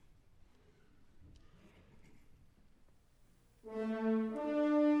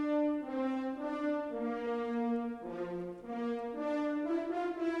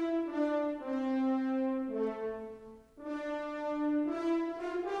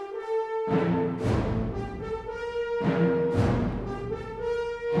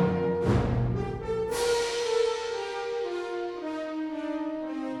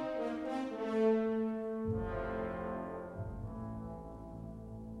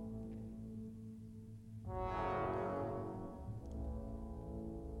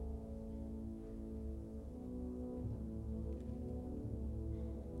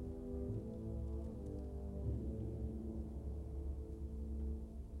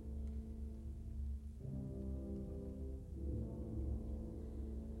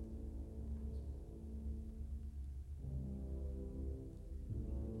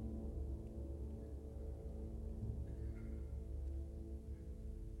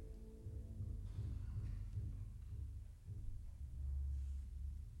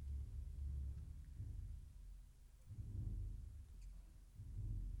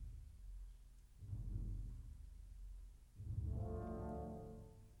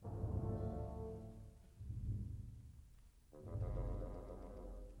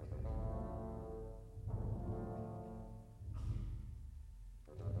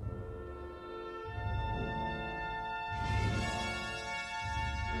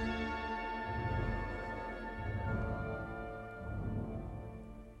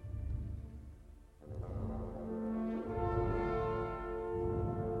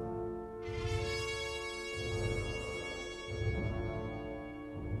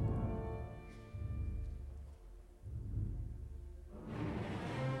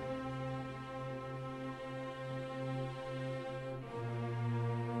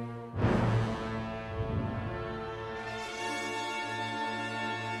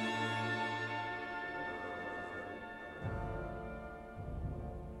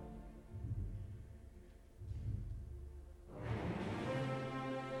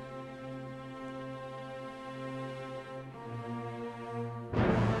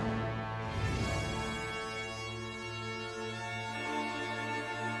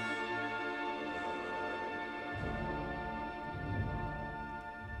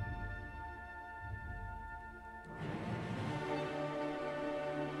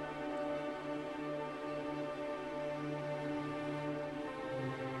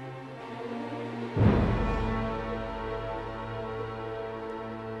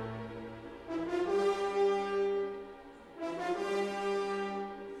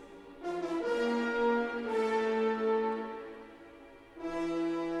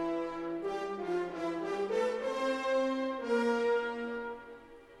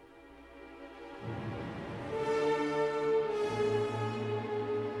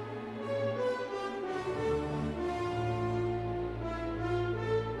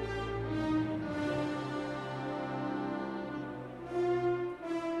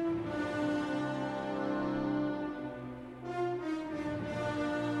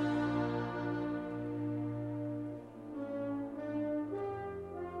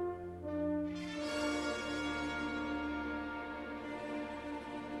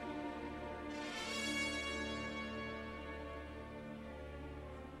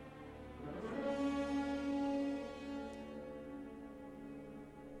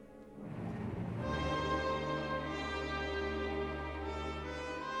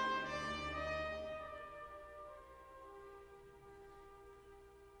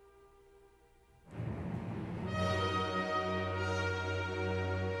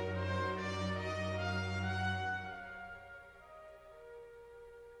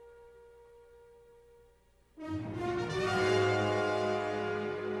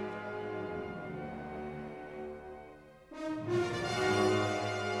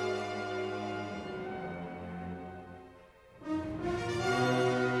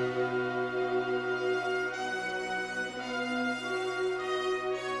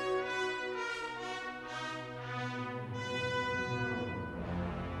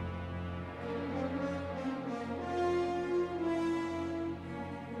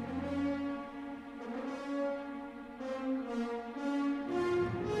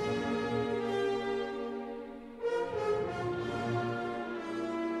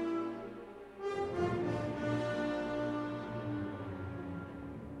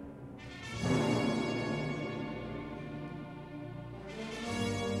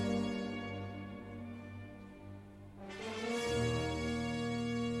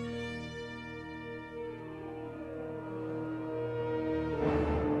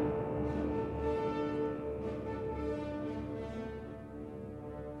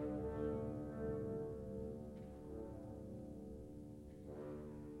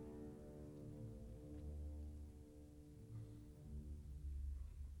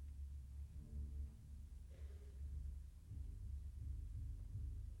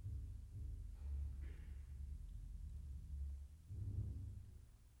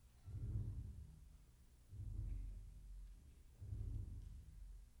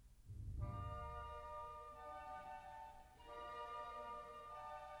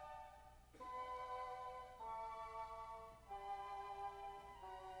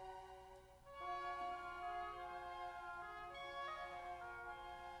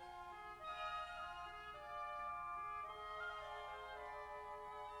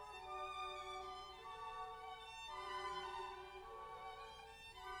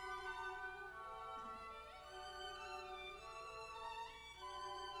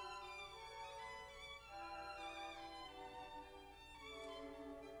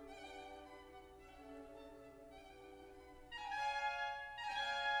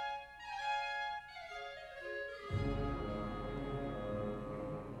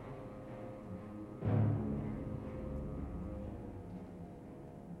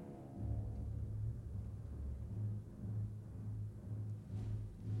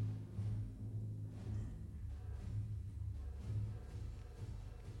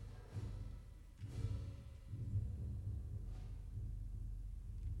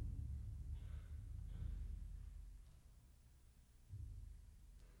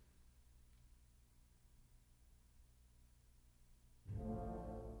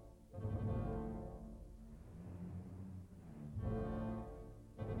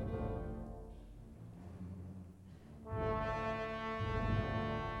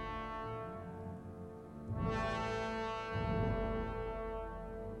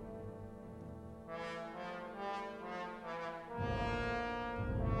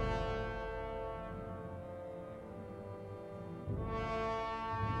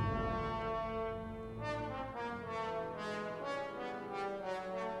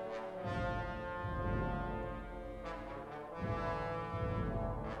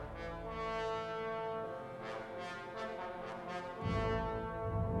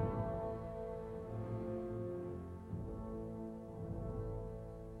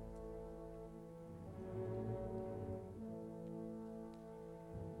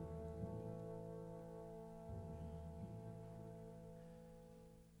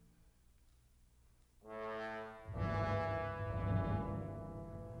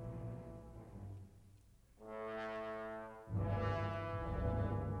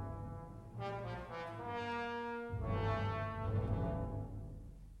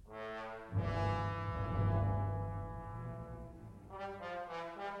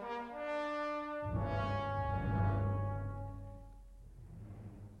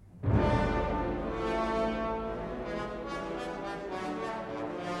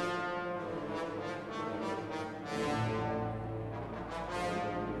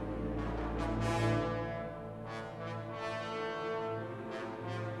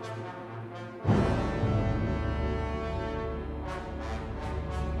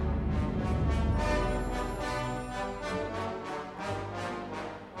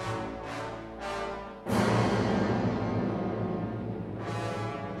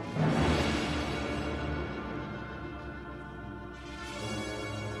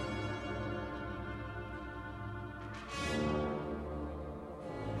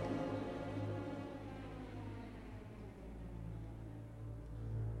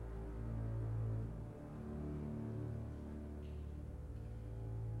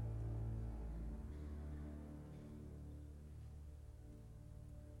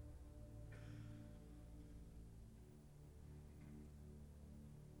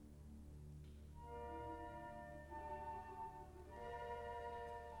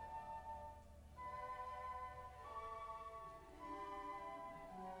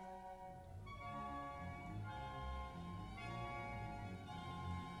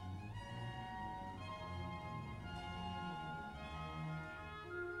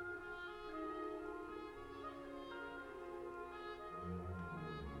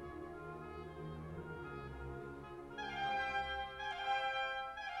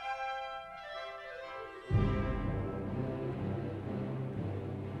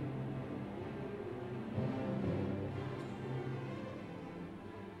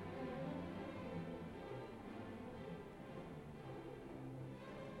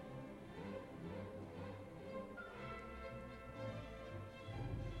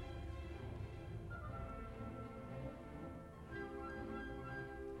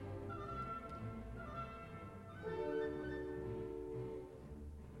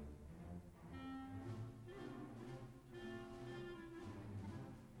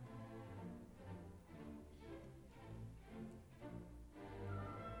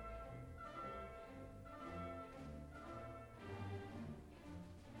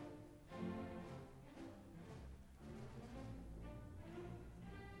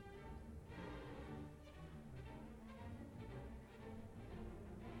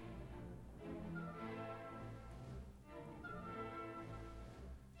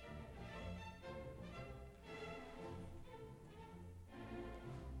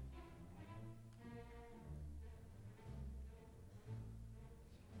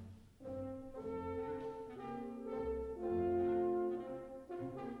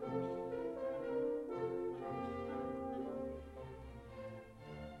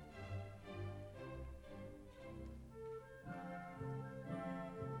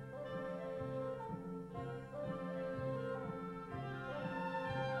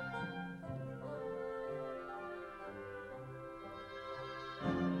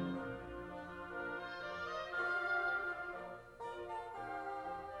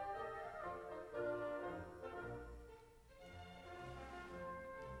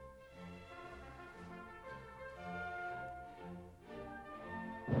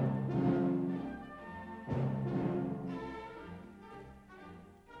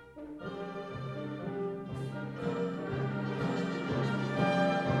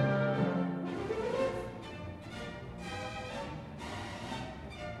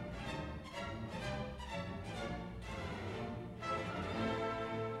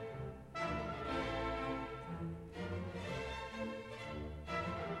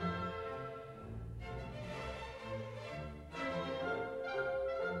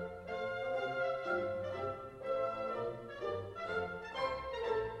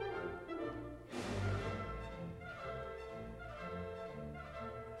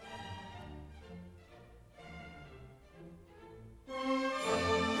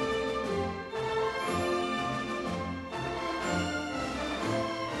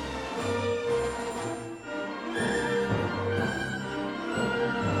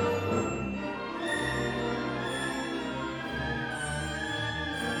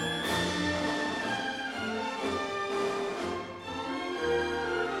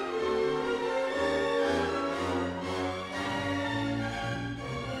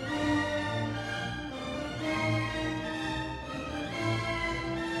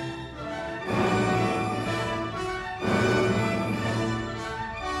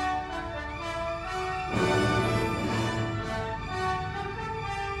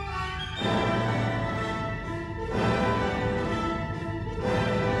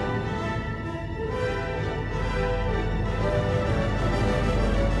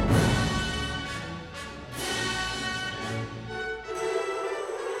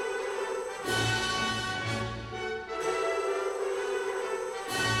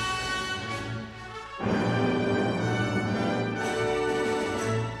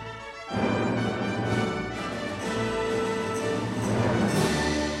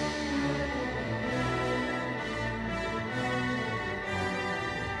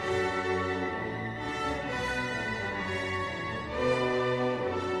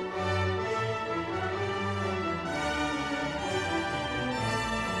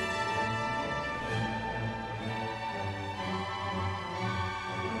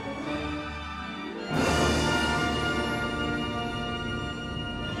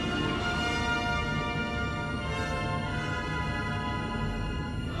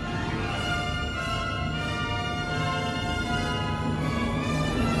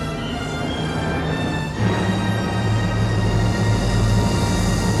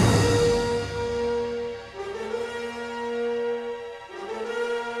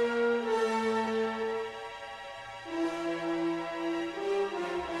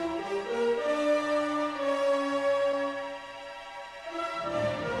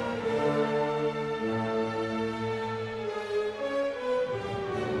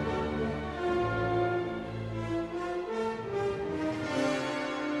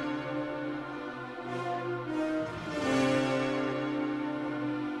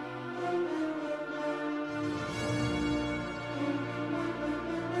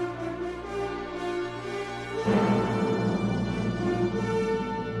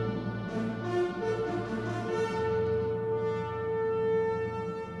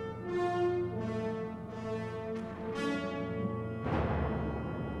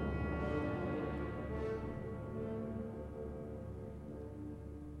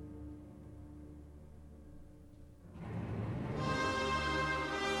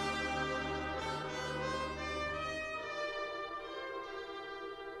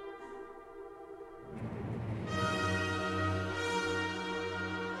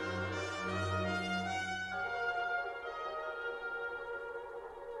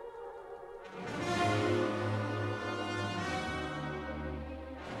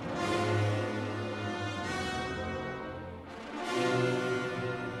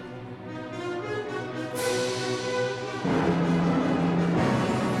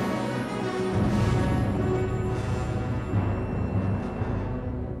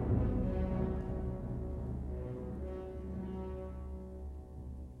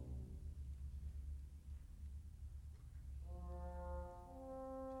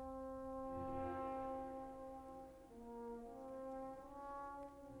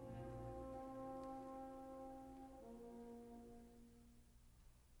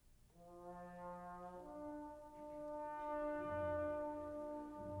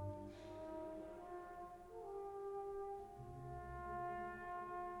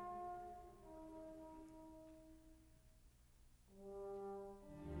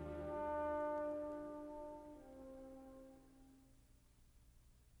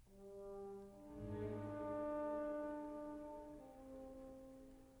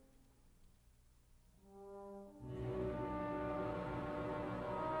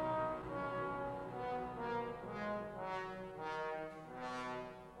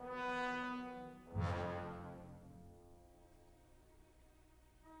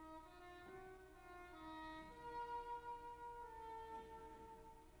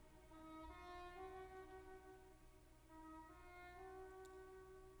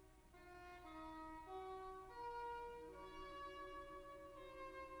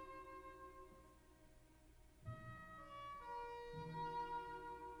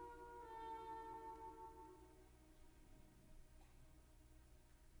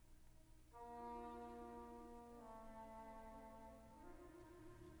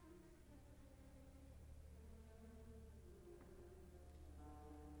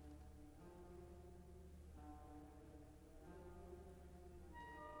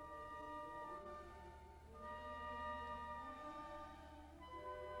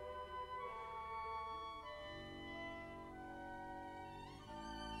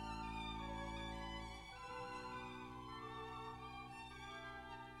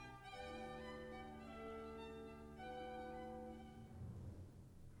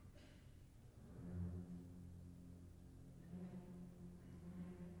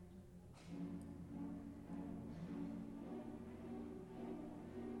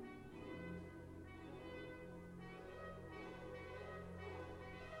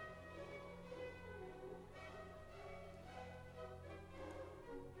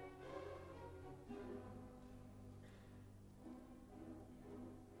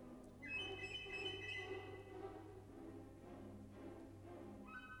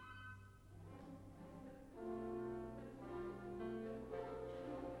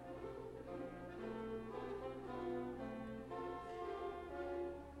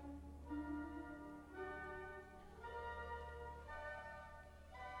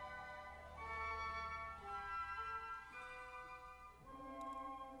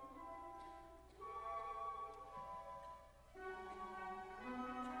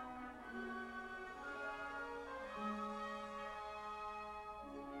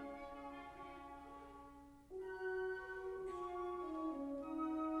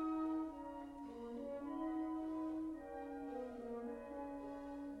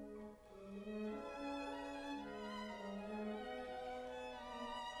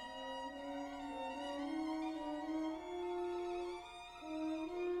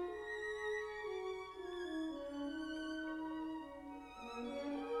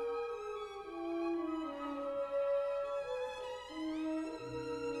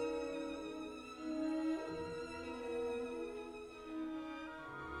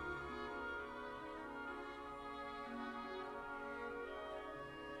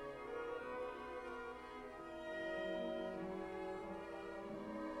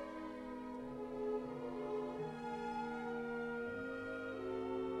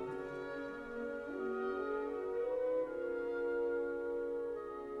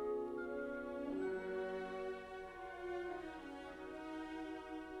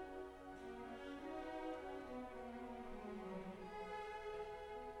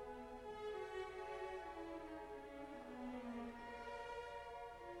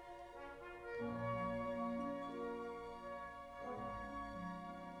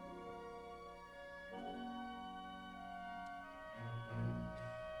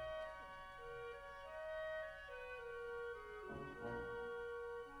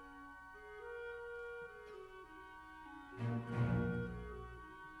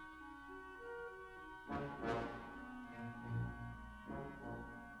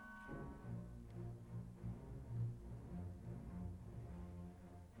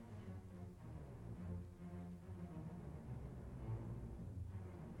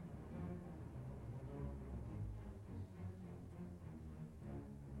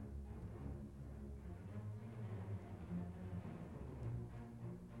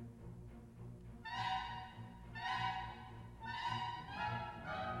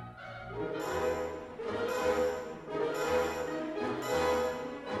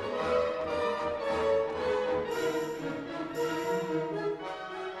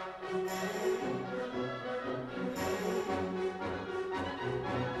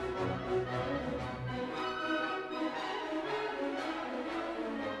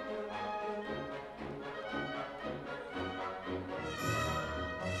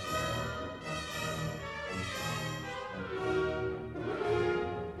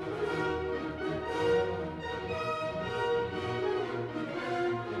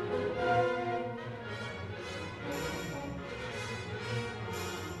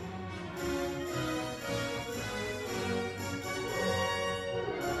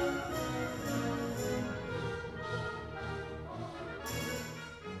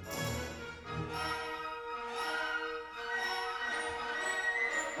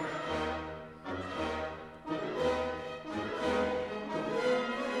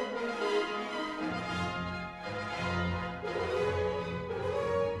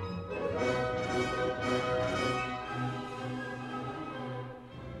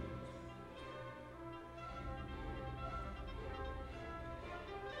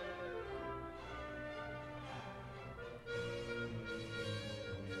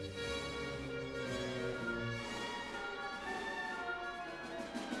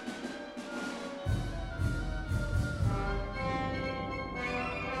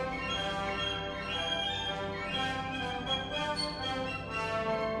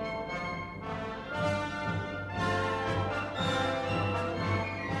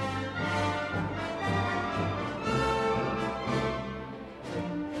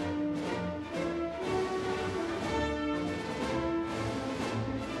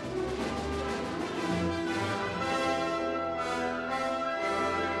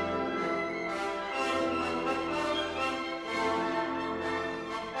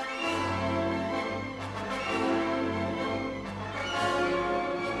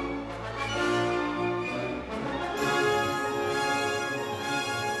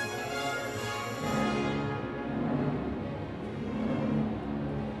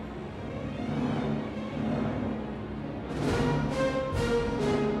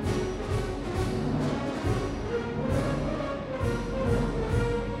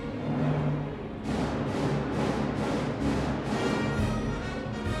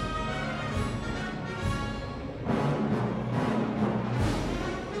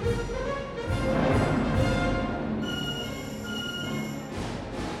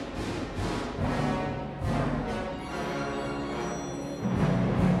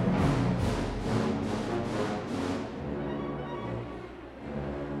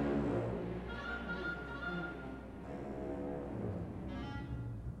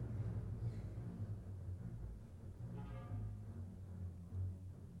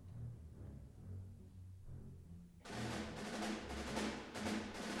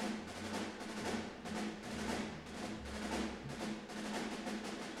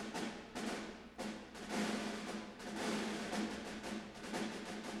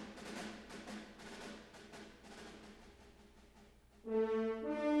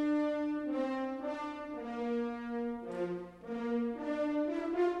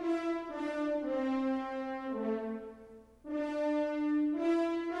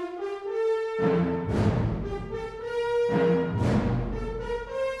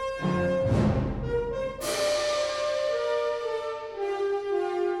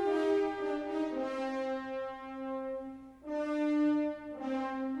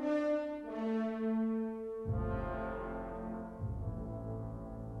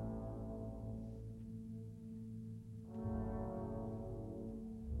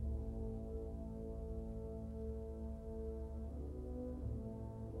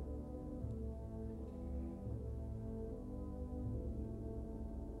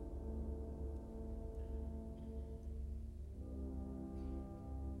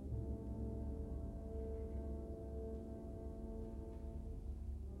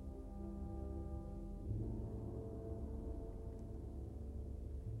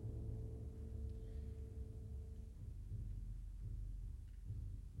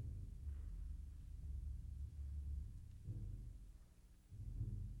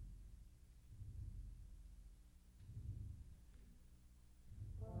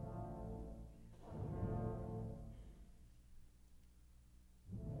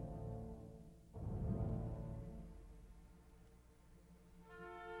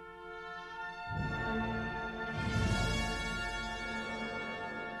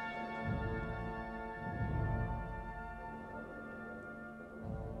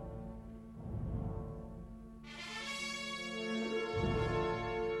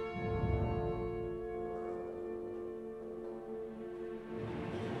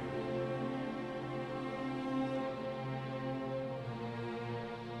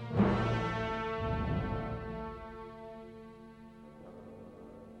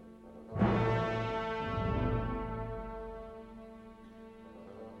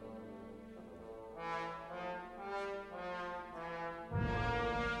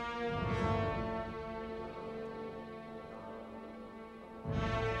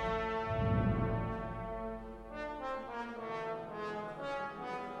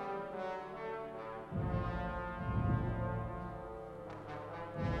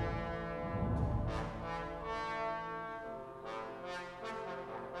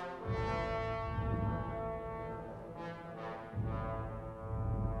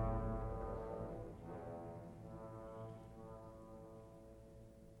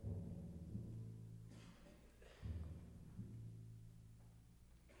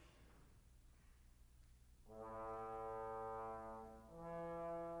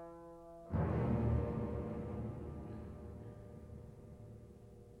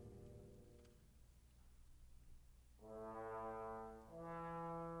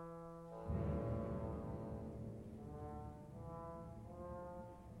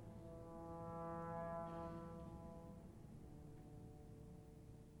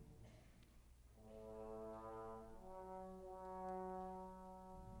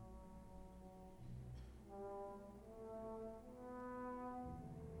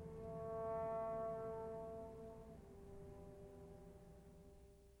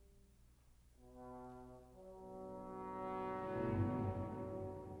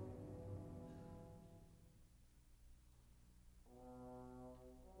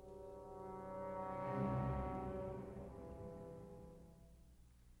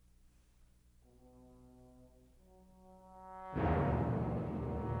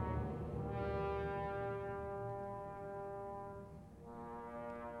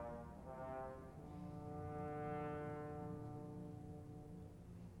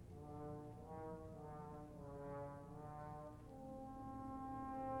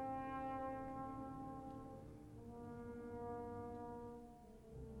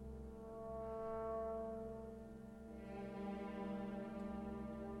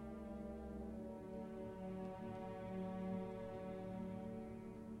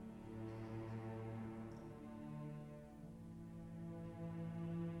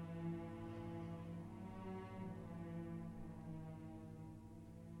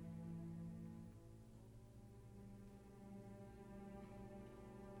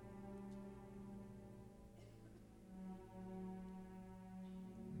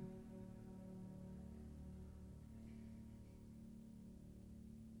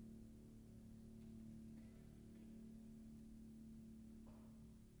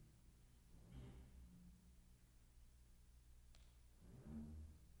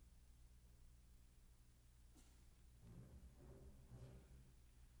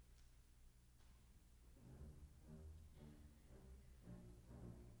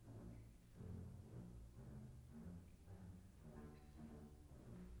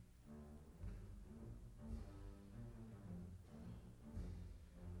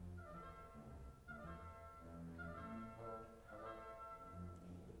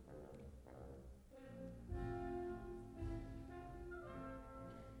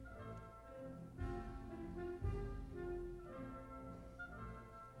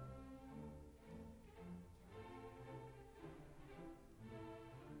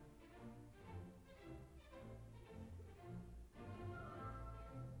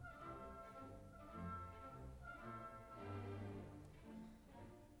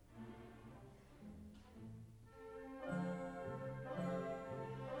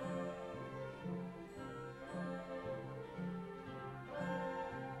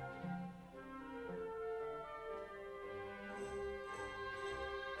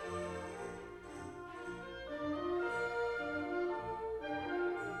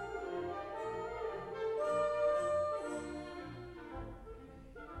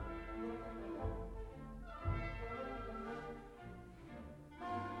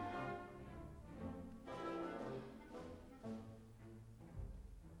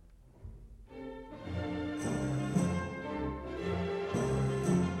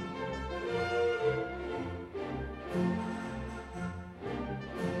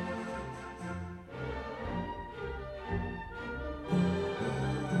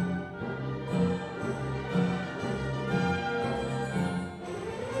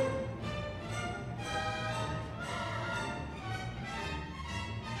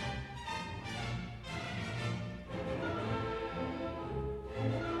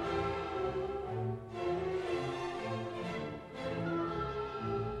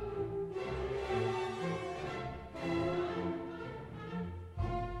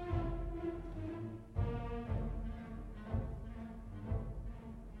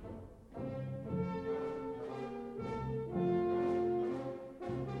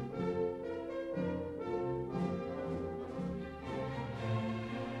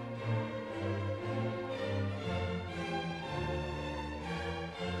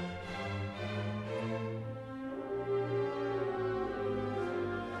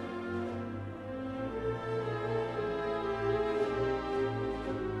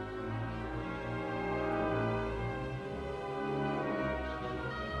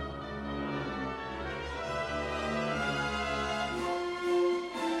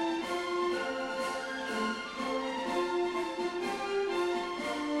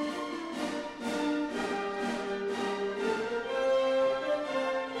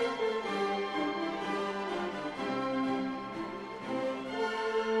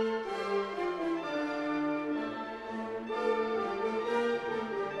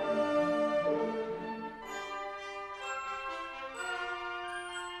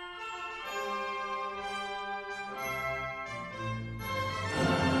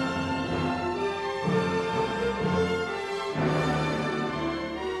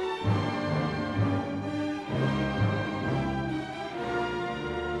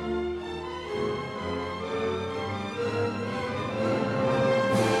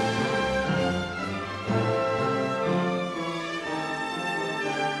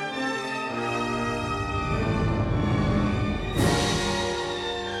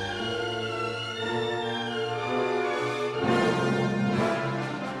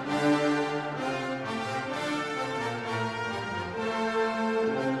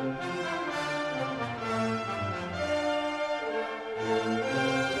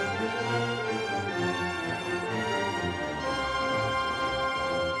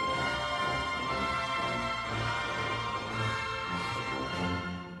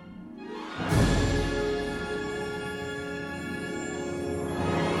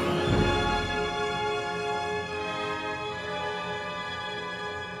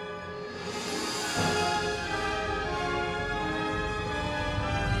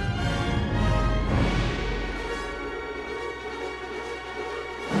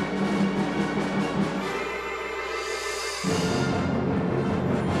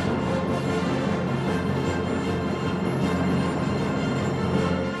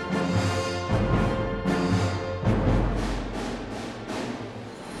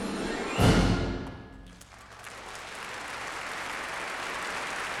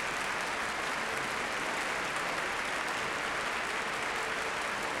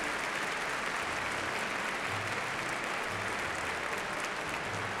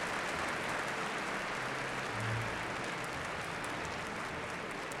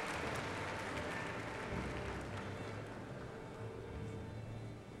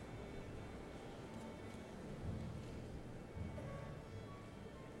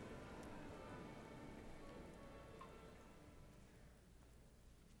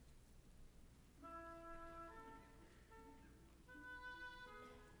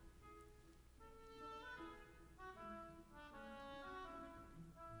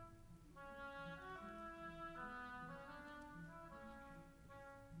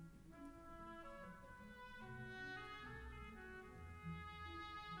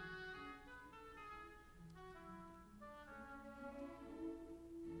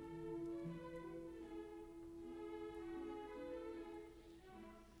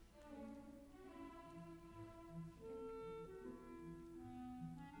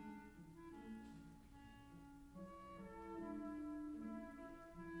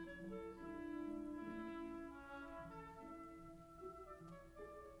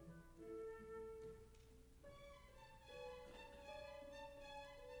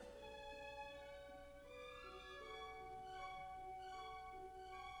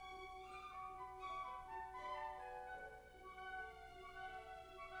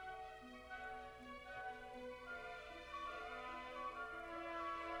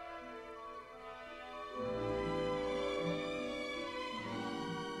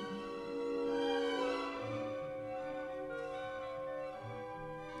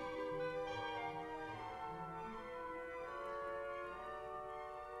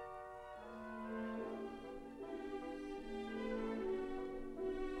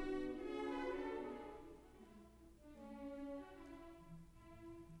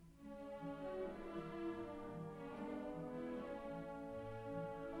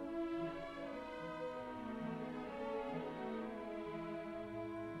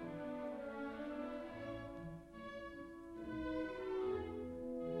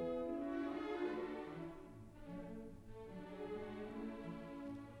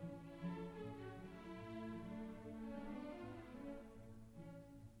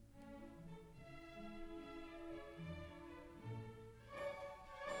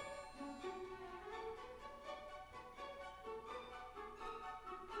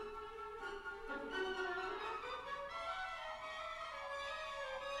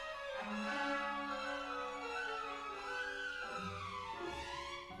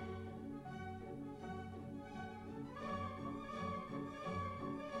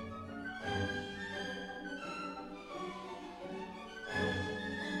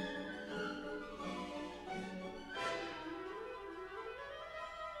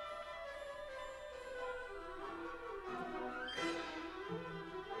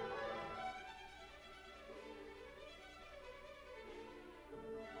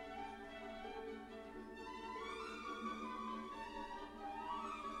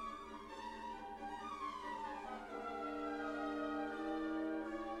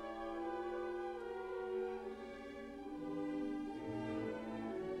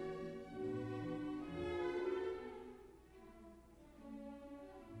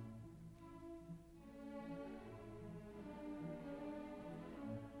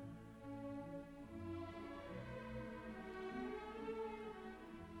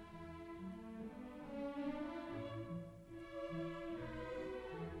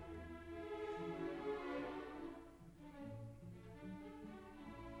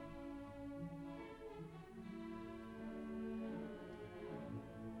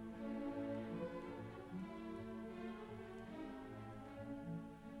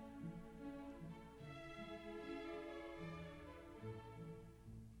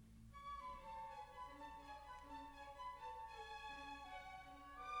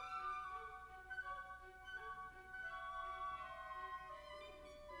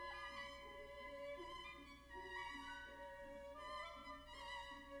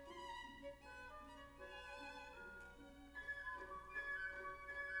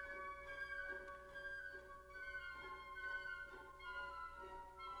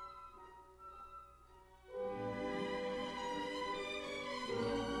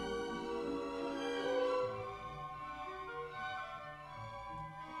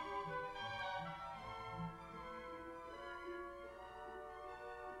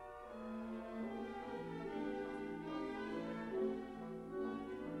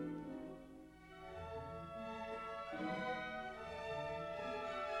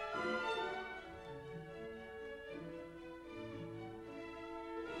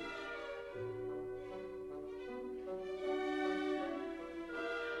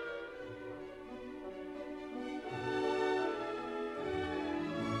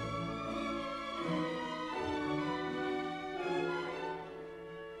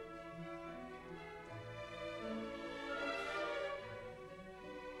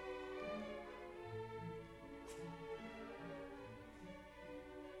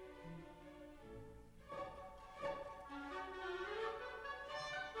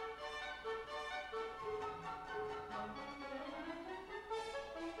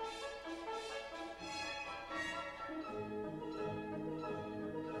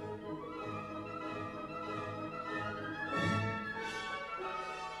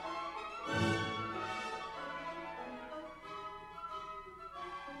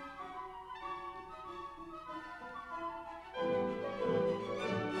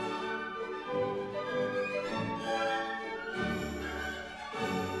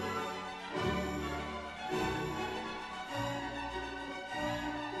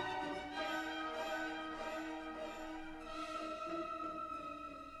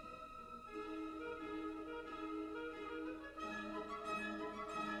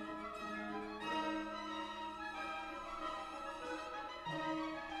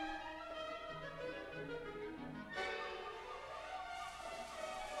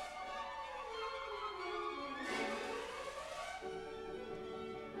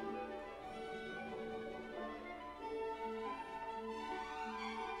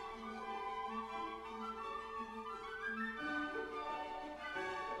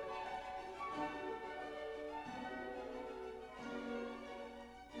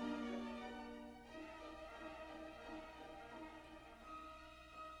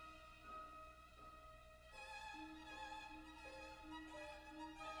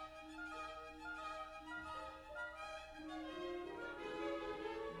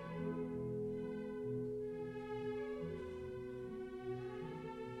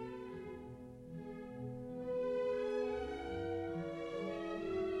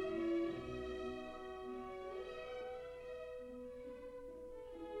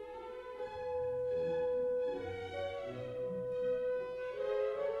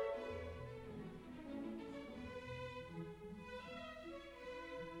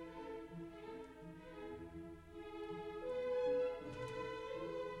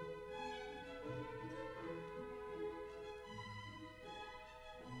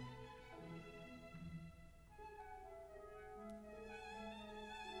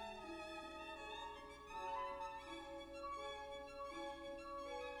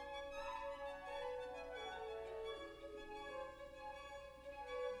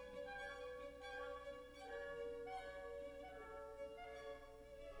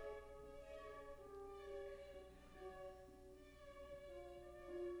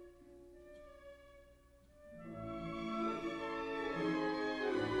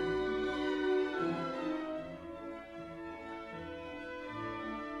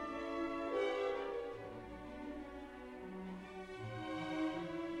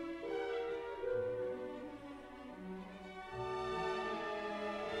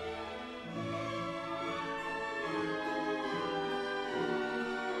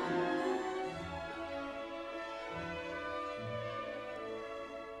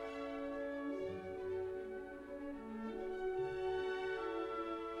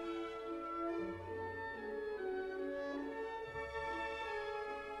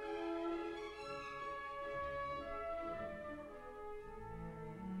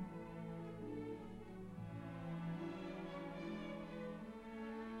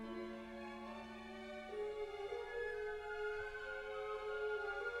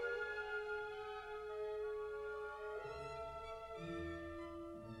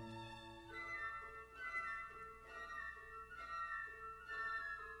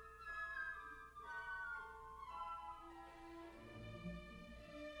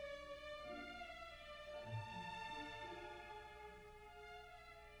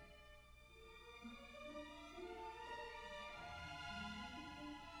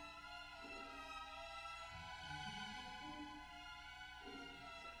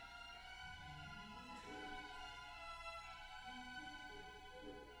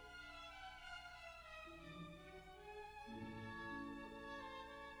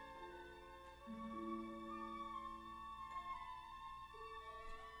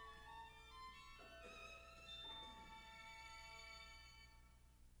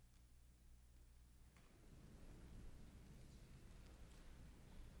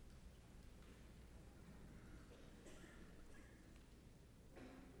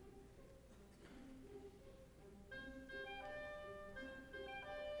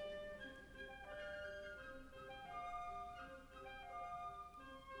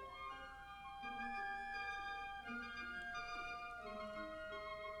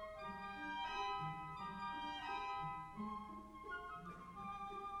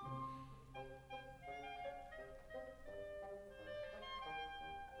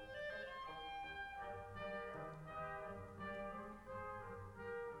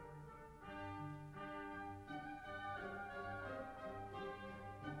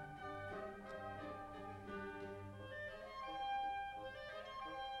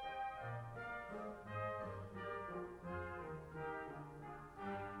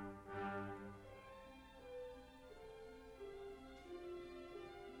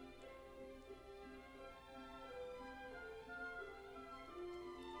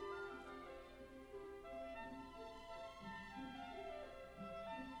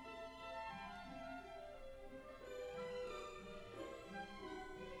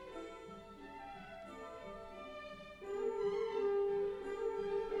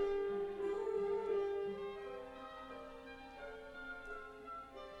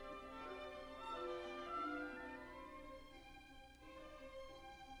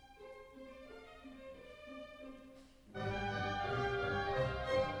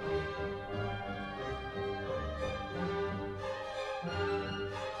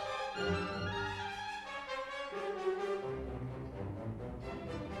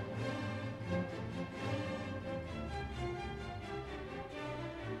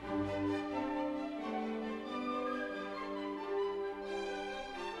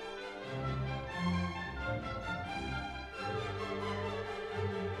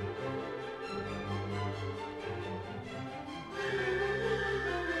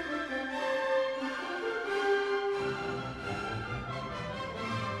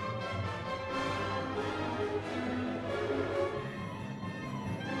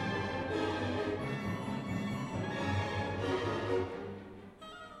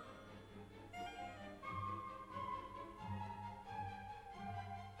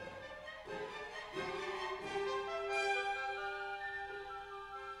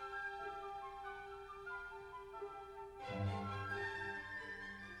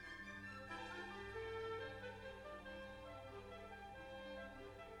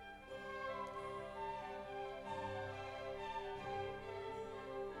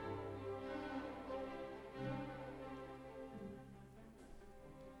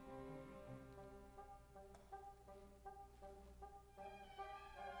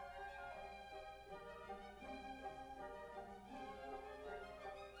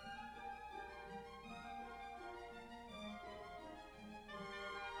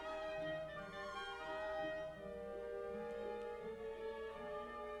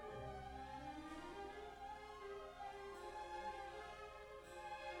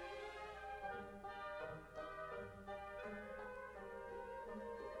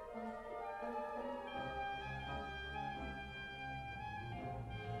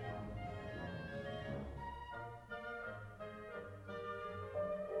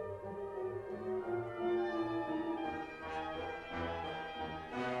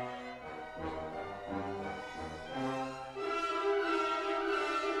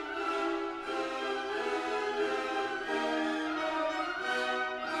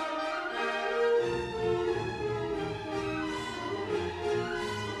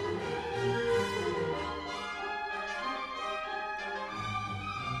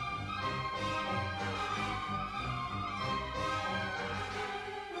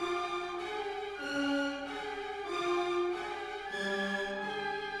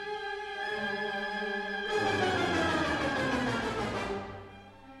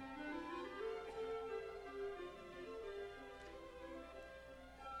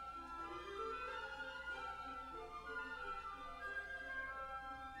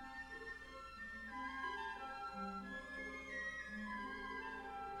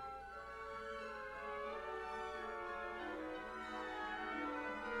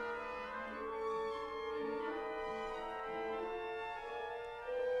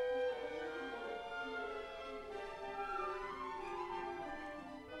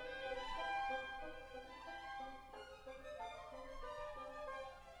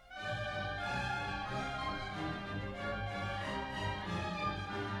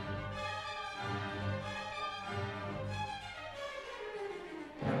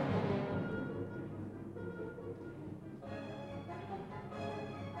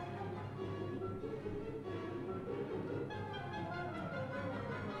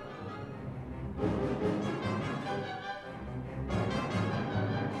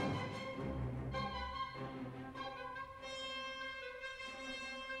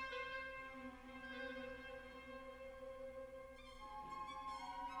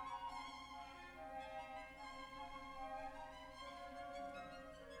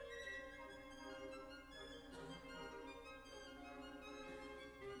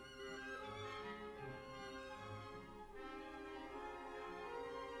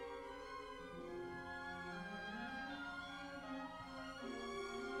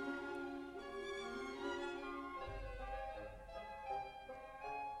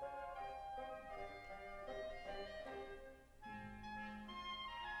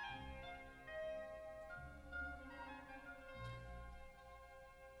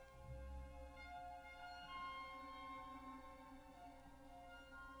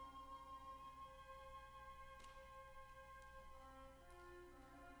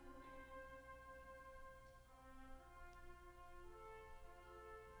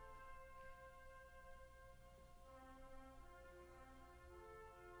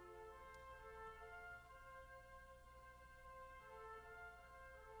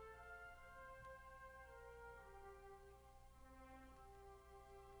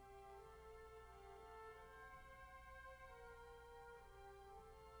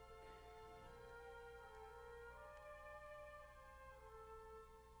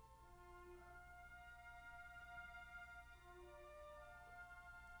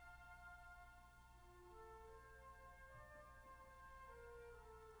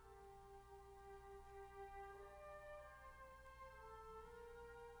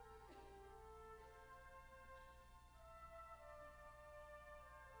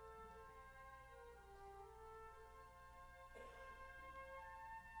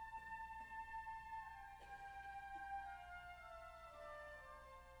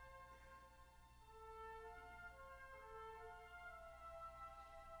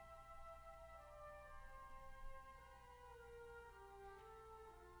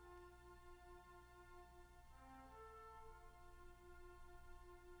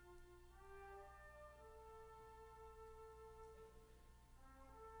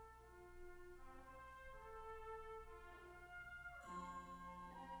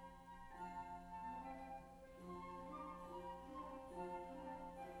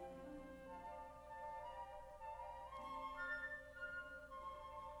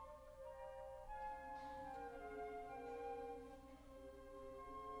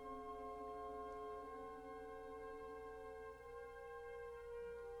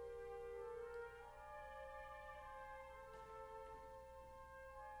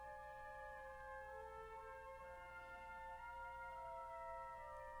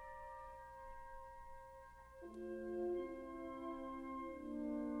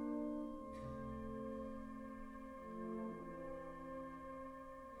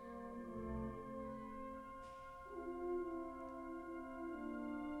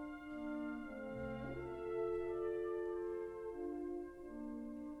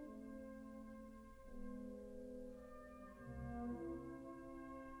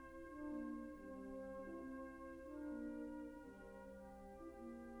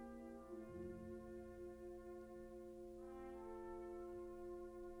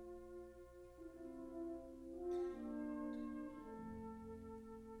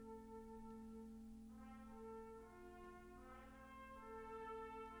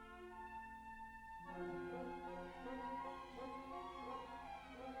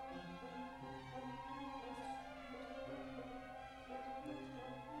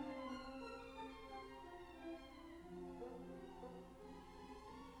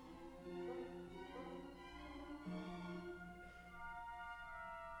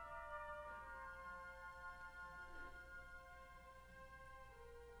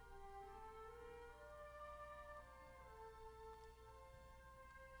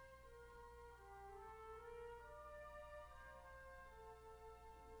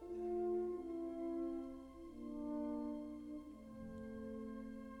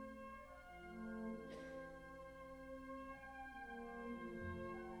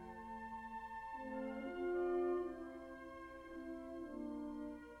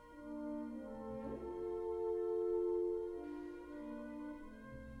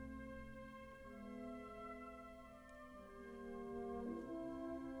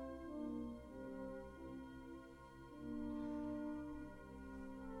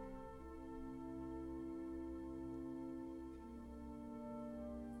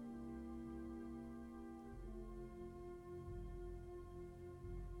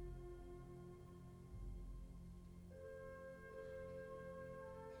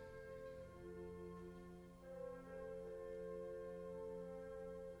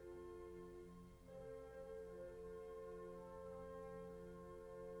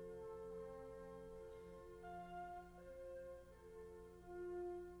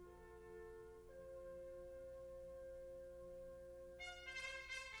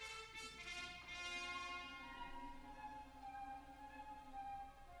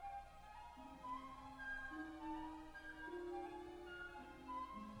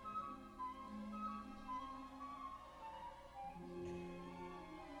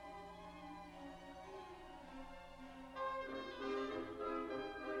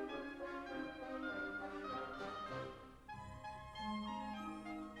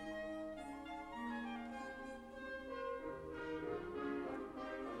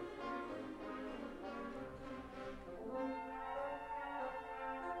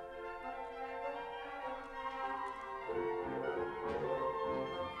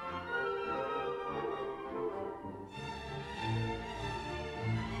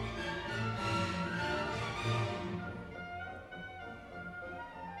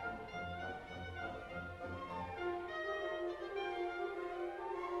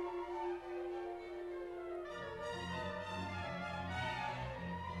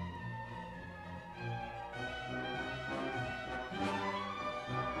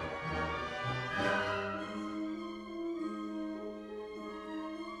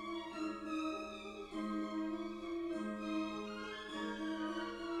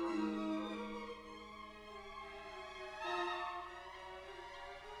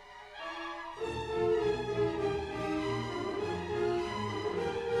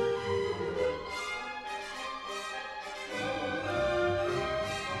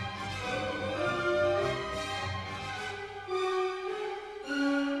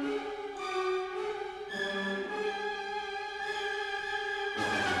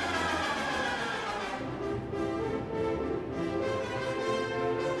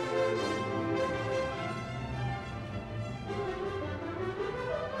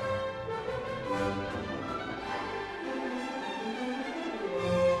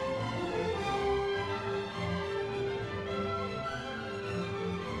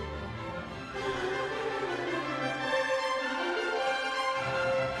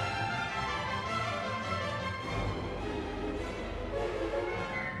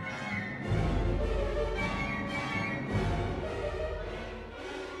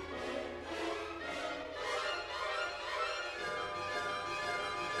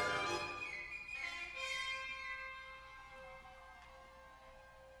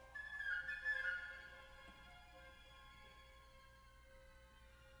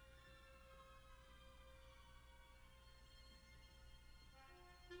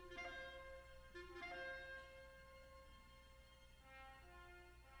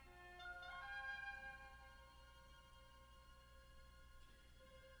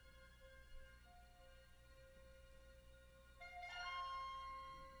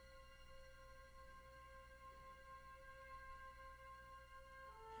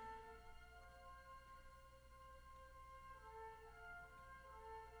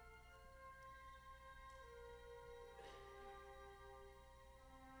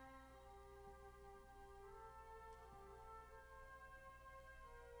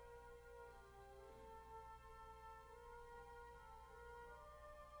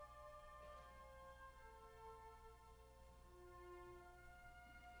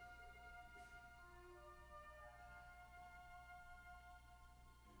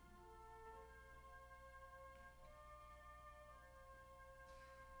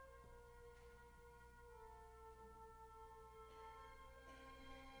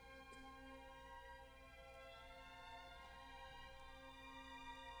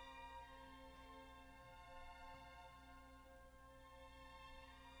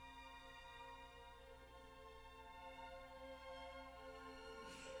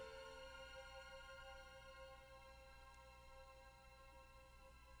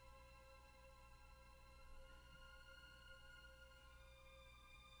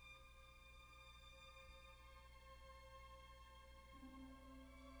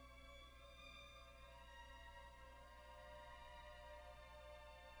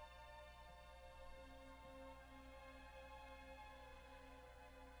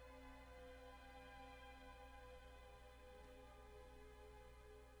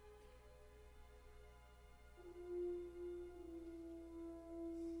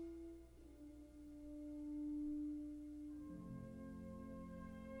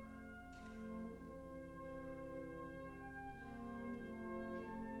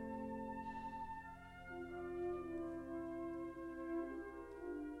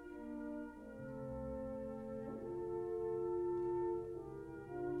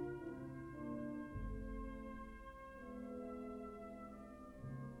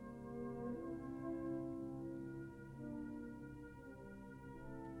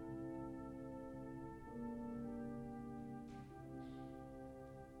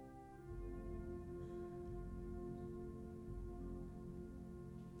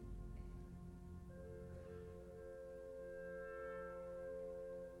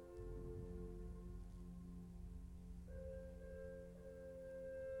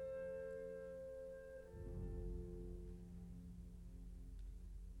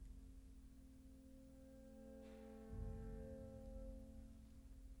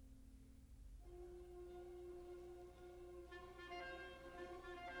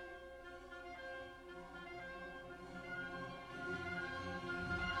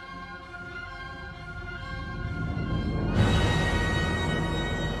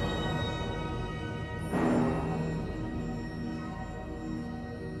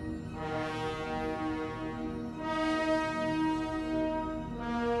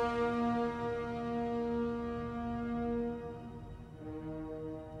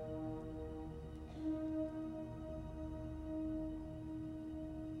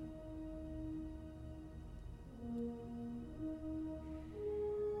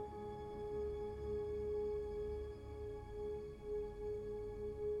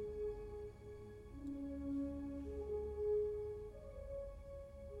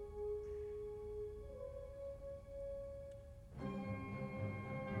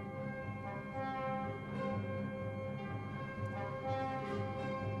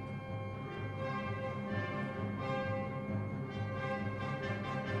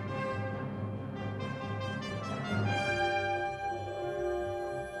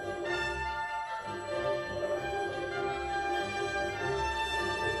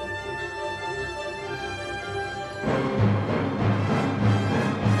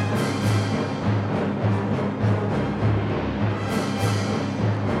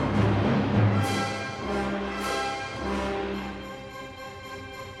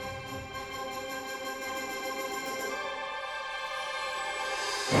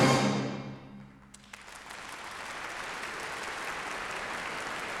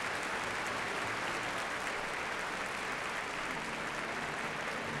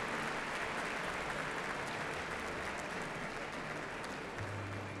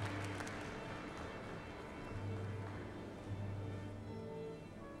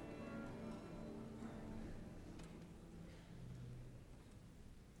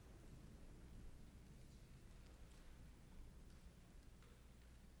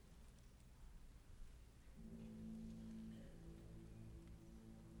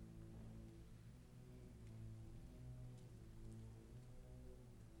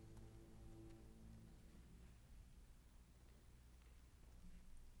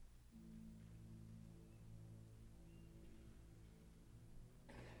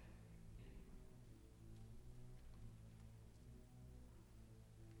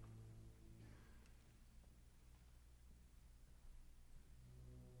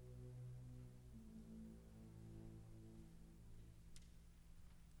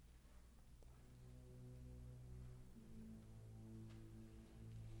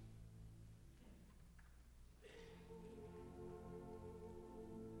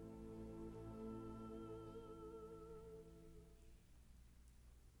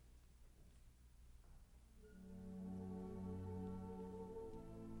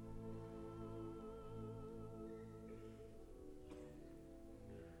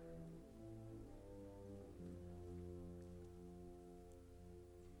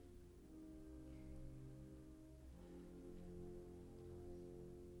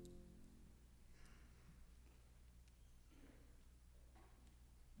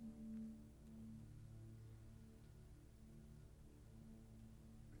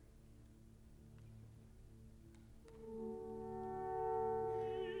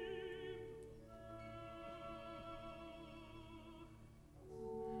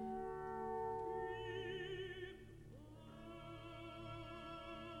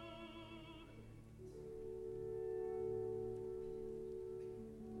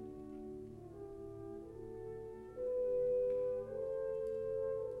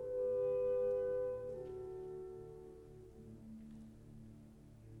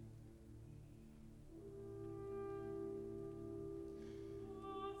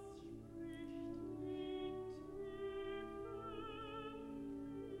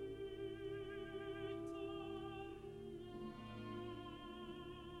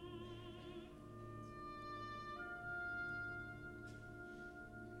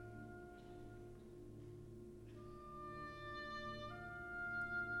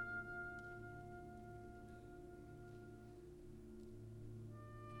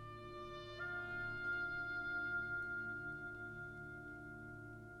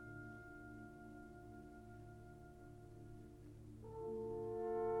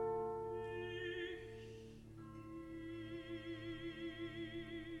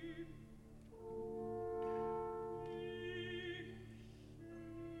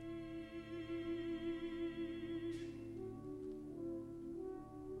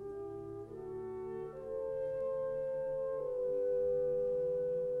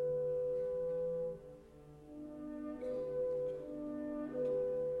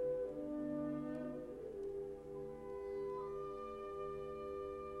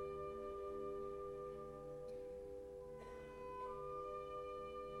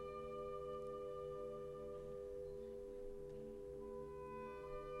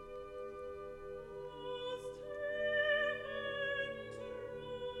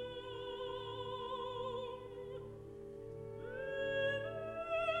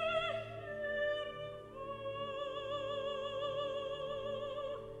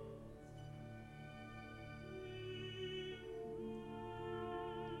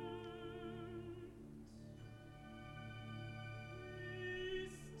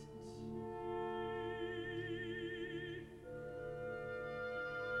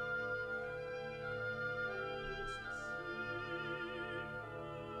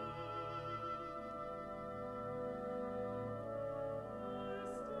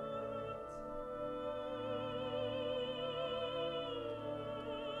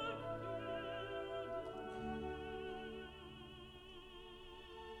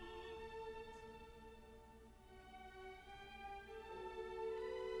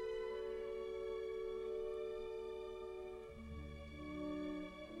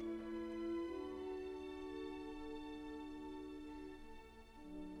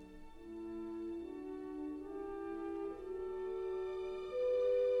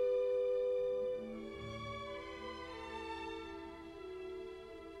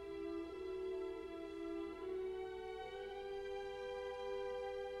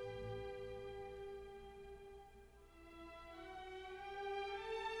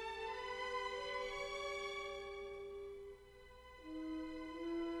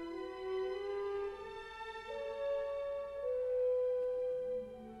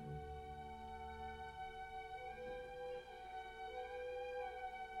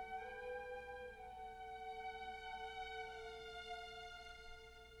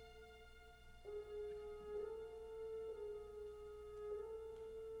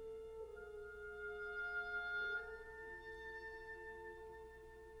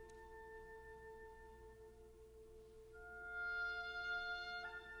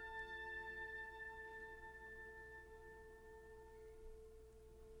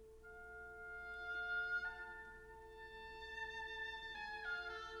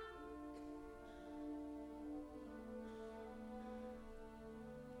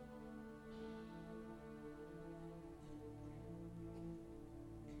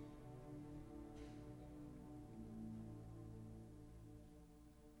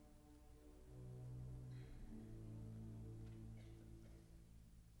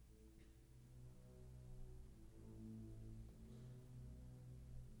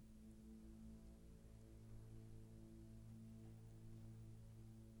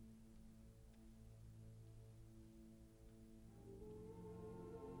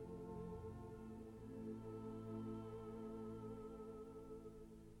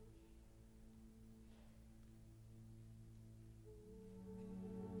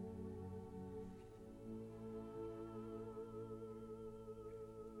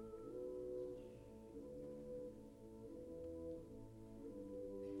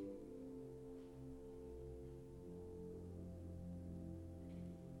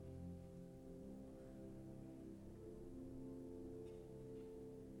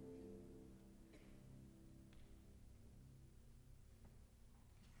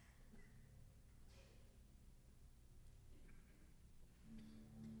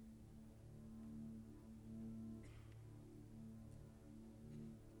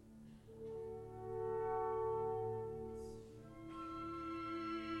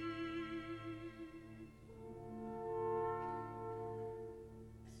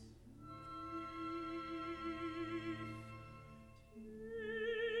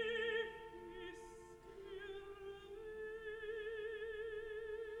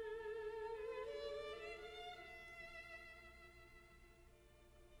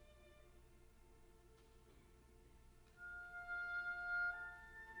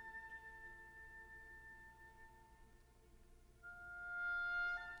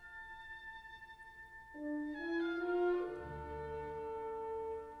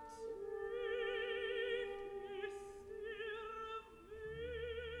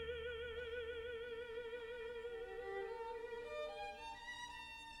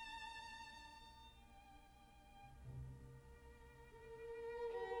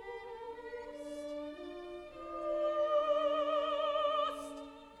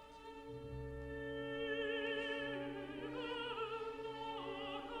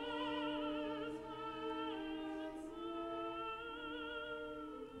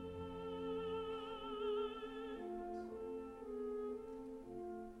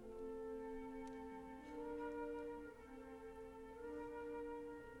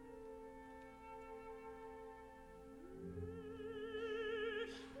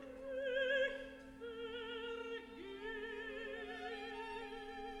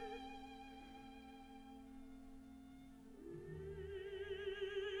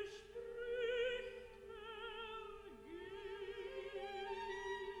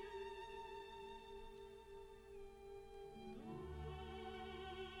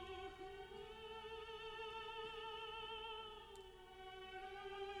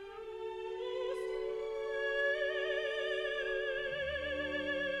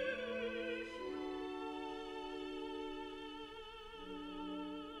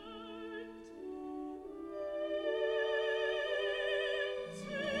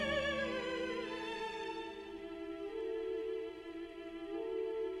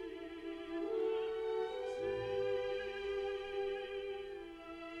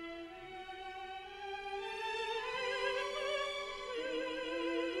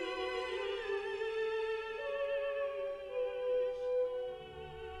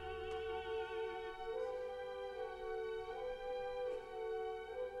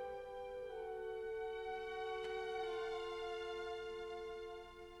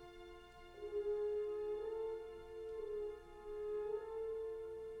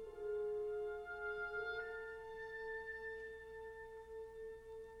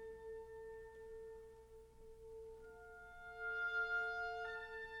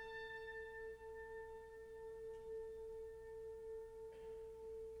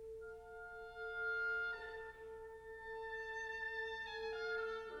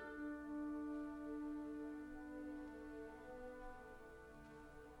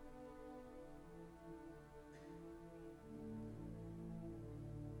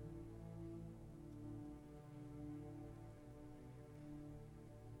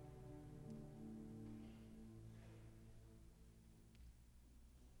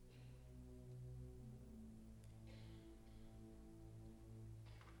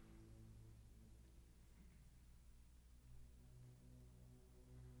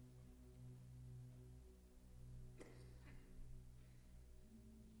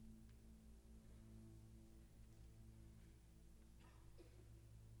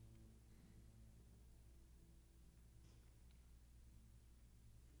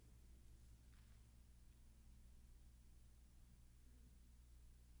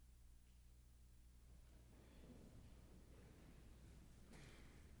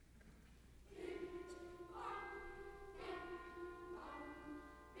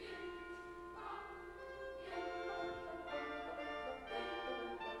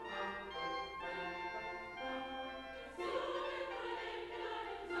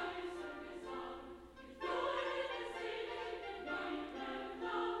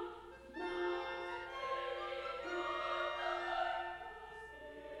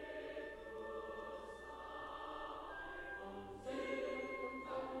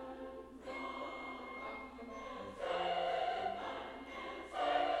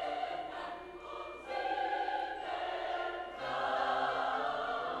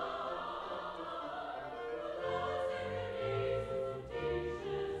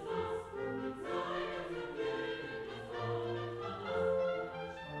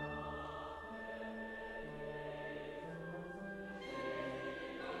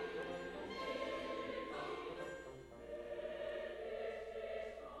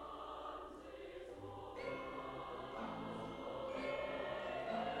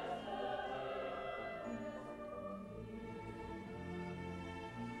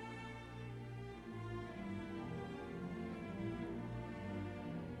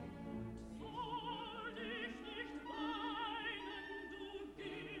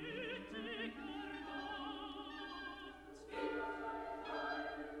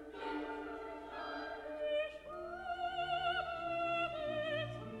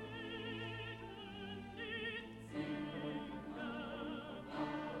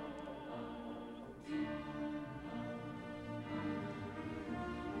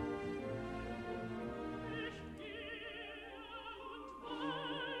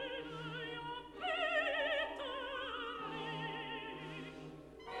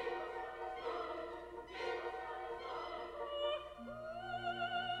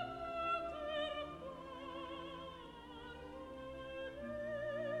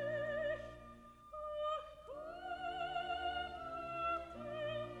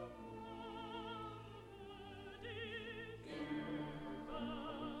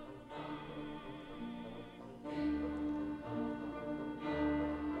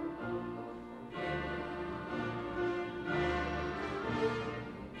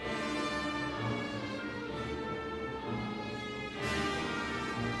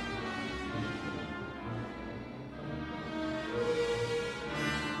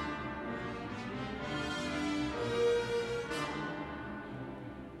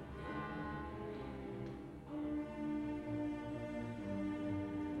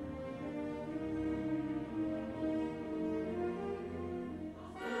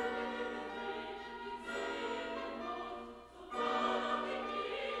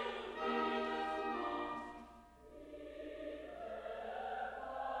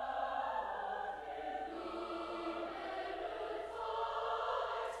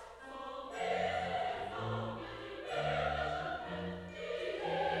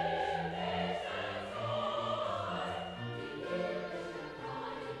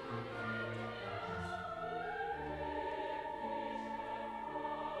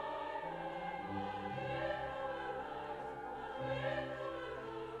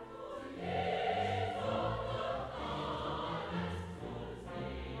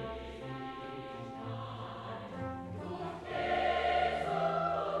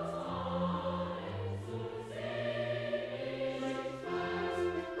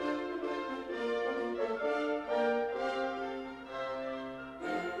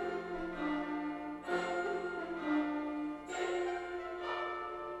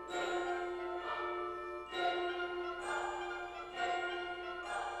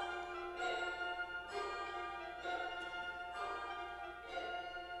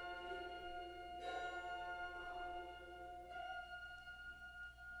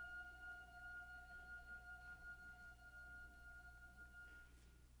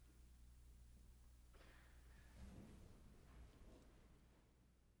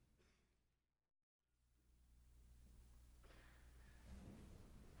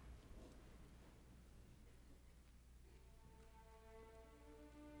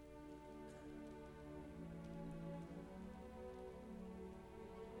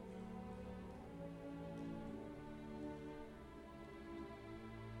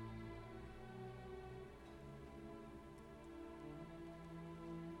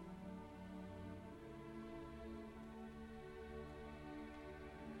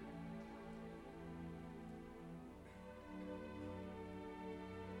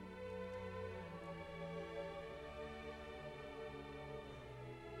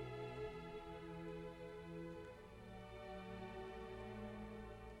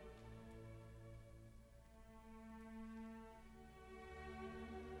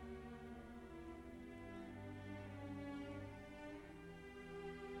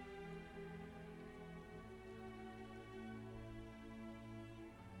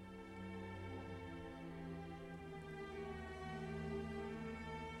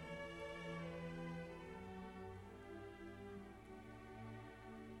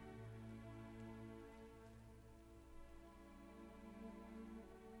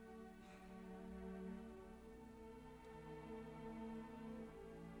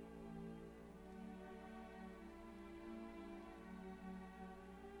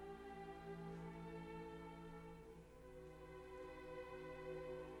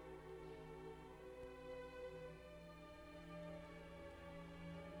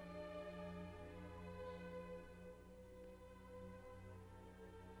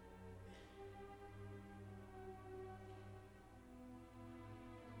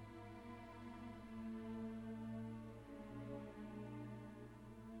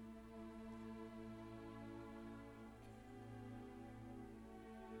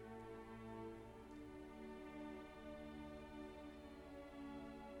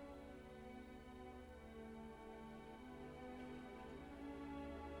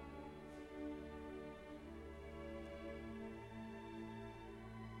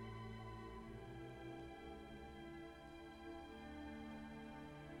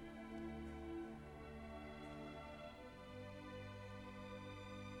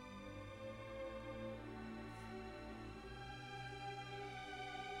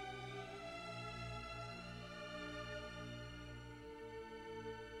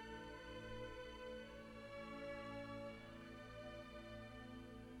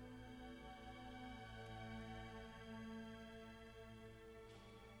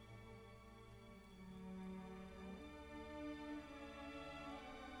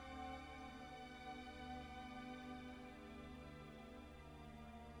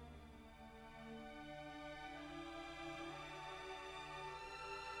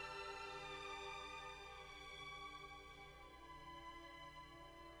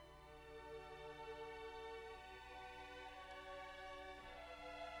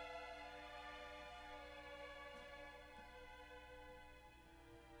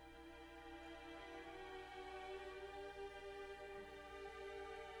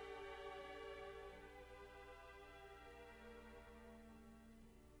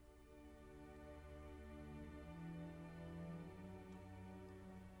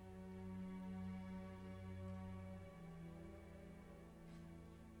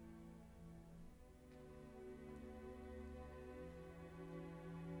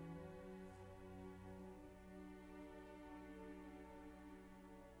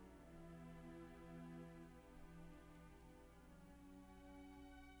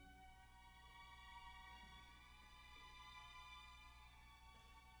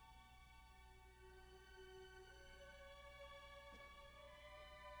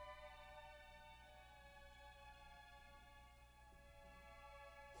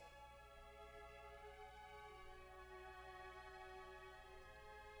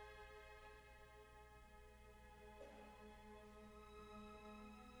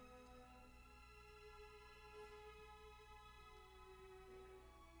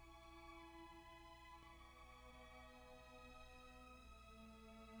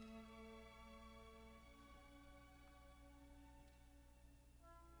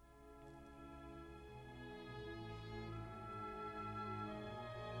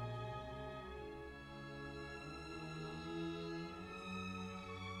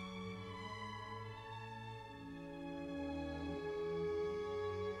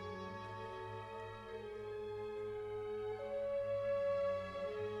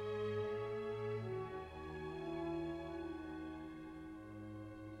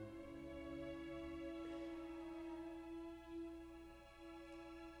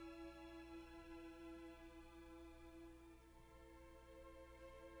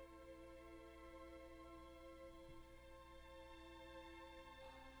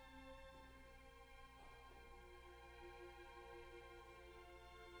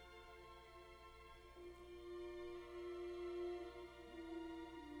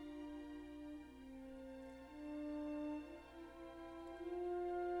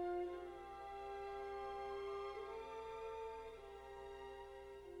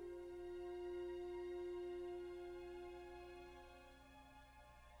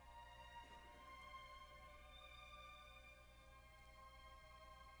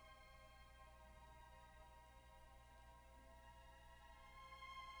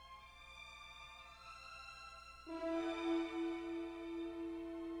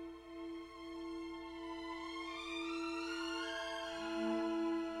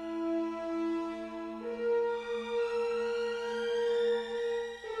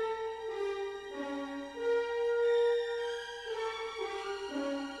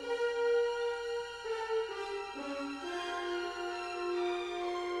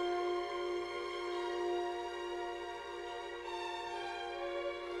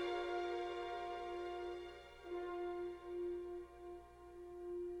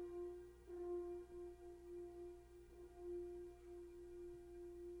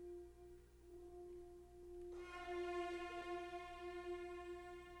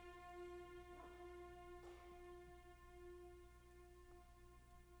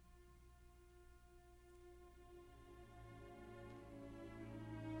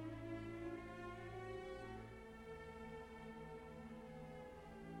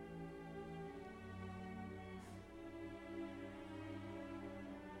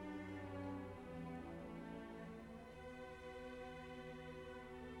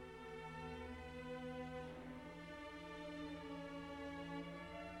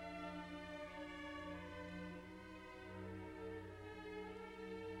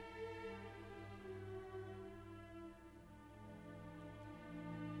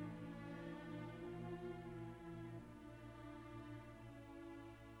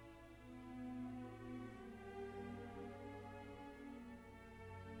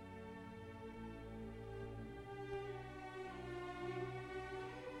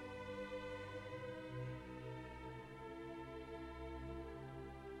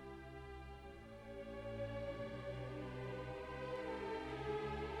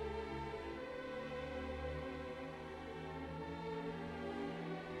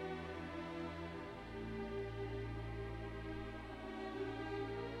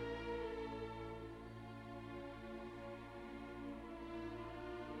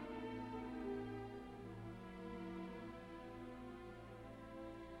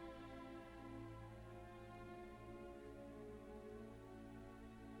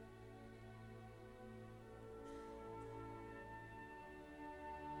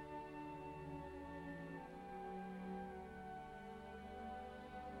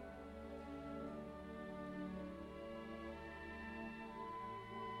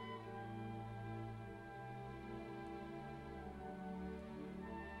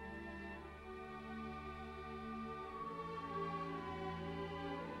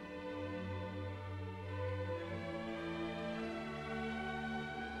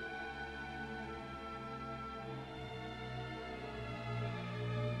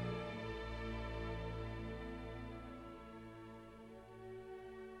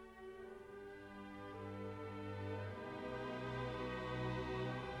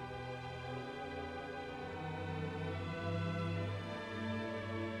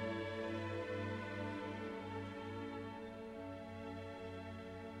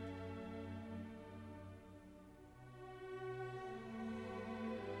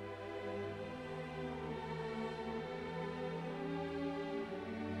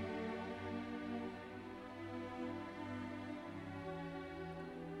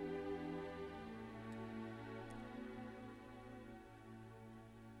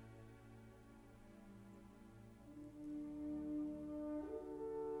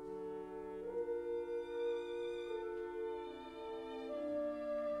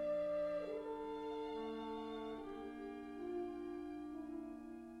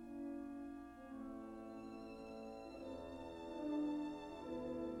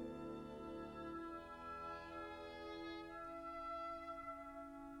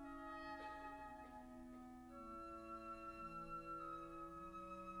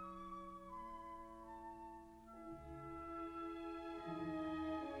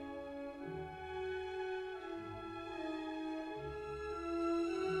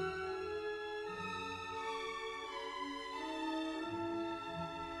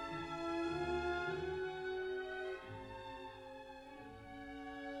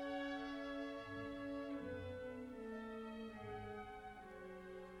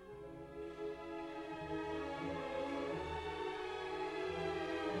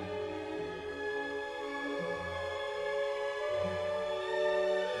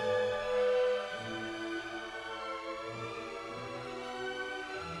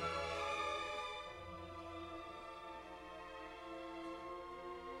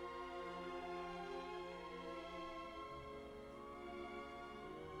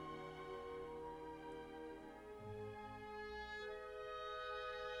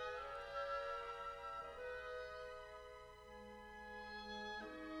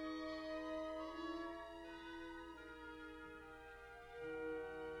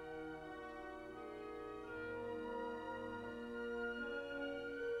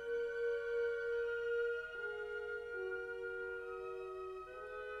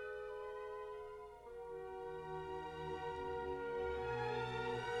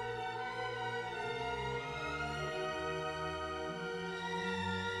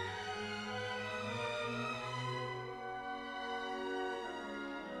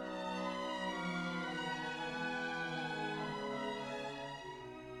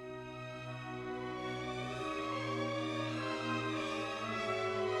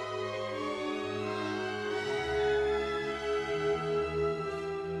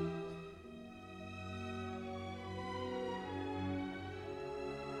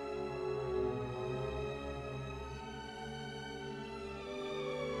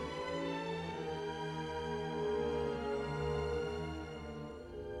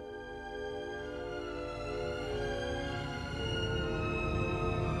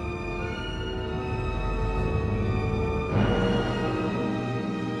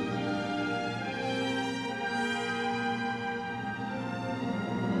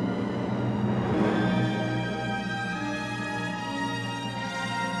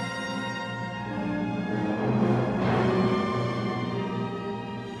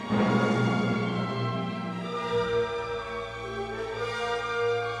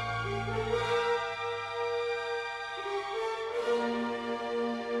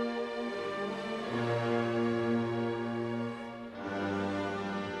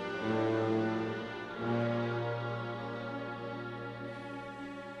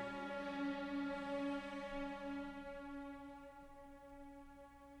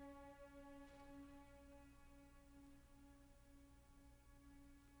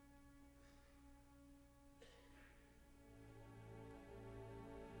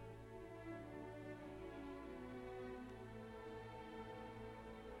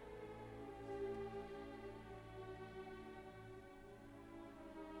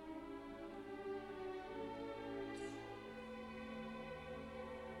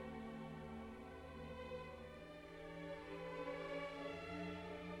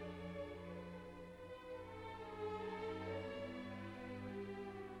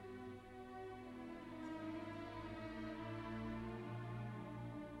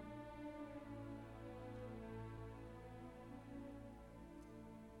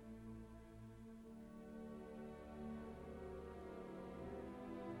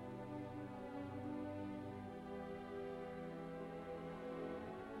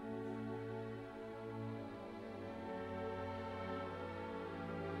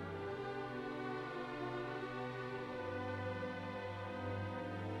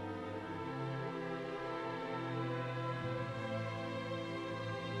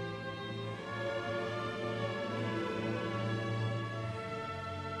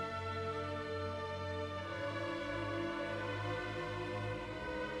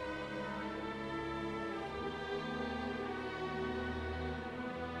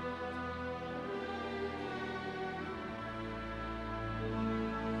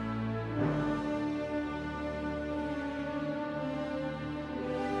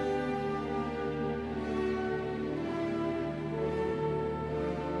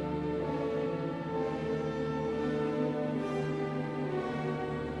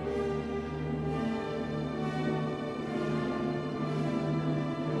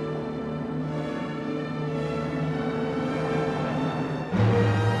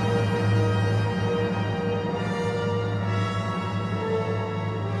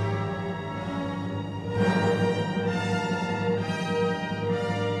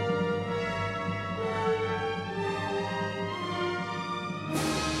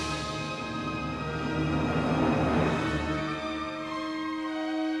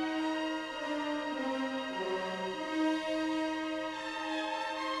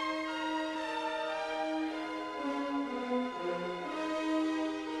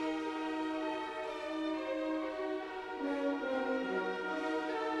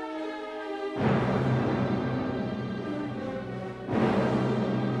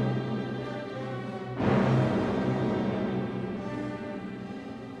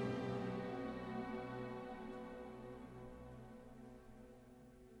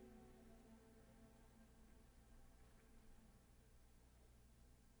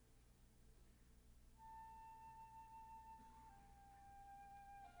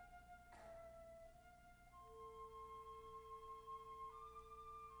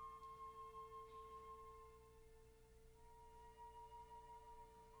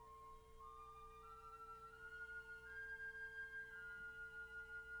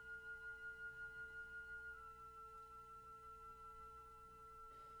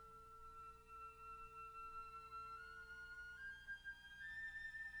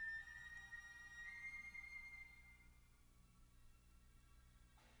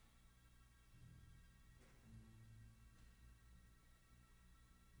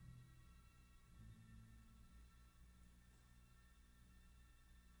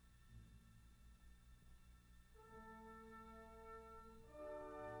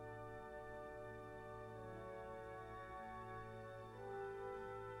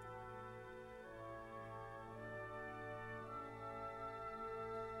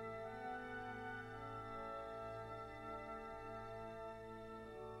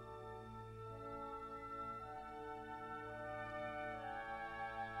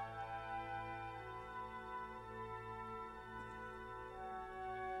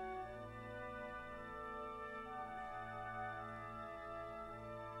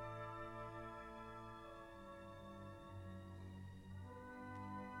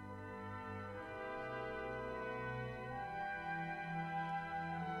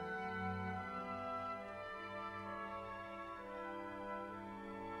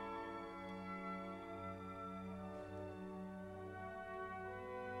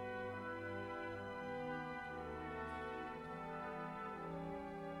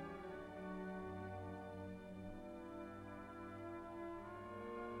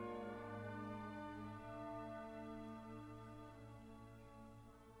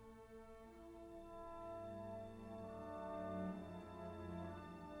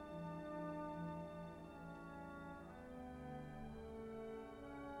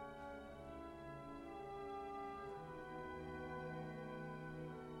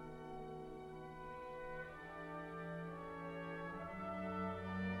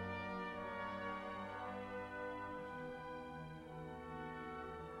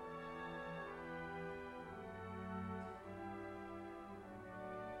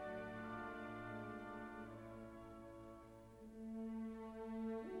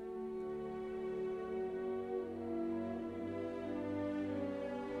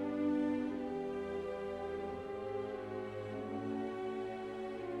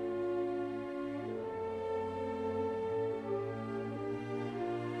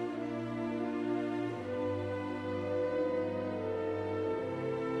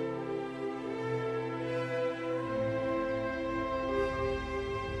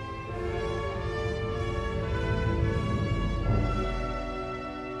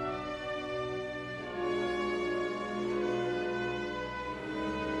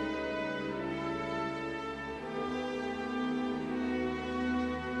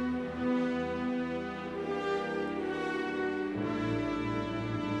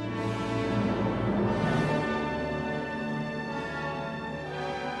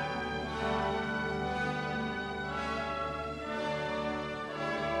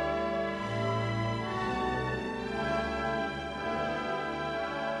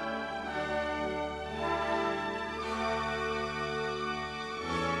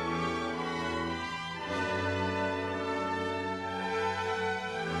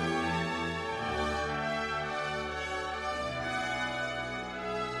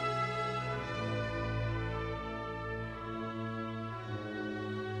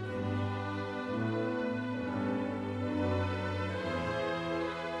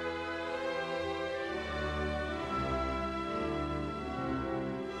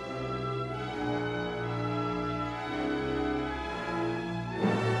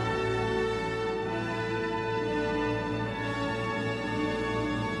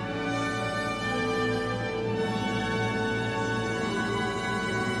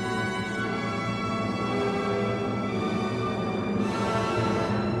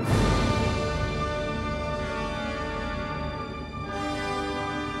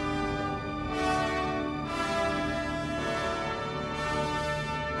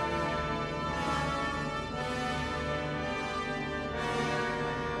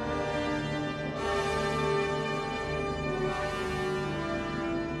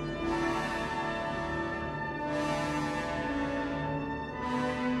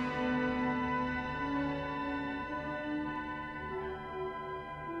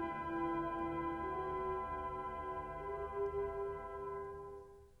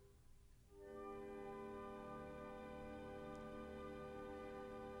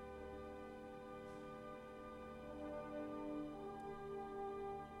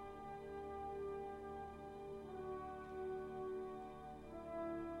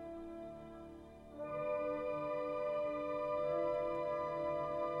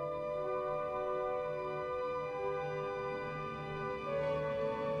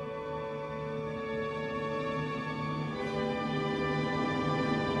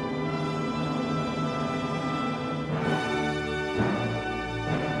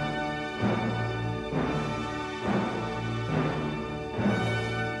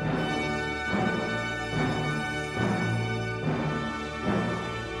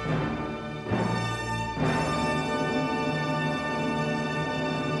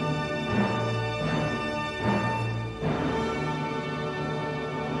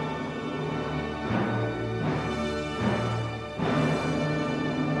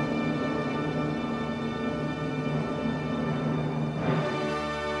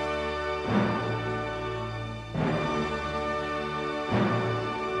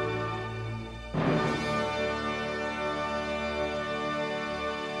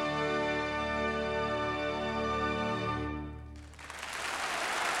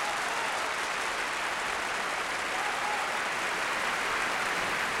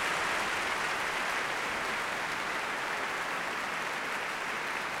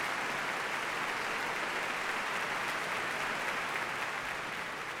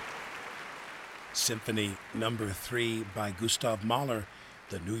 Symphony Number 3 by Gustav Mahler,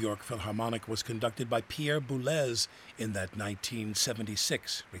 the New York Philharmonic, was conducted by Pierre Boulez in that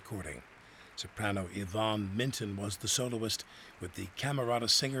 1976 recording. Soprano Yvonne Minton was the soloist, with the Camerata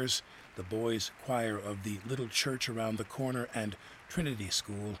singers, the boys' choir of the Little Church Around the Corner and Trinity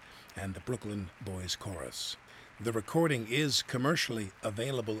School, and the Brooklyn Boys Chorus. The recording is commercially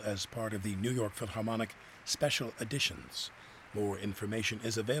available as part of the New York Philharmonic Special Editions. More information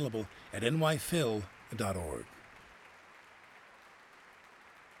is available at nyphil.org.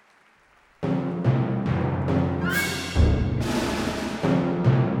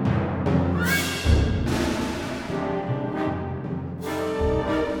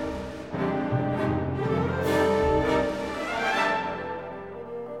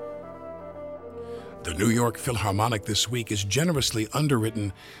 The New York Philharmonic this week is generously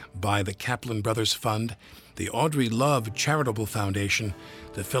underwritten by the Kaplen Brothers Fund, the Audrey Love Charitable Foundation,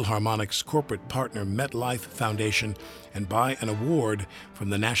 the Philharmonic's corporate partner MetLife Foundation, and by an award from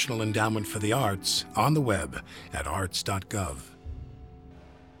the National Endowment for the Arts on the web at arts.gov.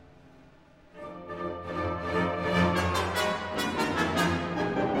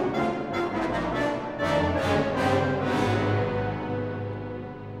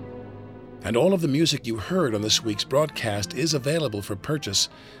 And all of the music you heard on this week's broadcast is available for purchase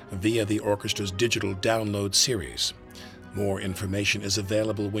via the orchestra's digital download series. More information is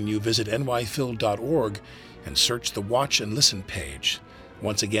available when you visit nyphil.org and search the Watch and Listen page.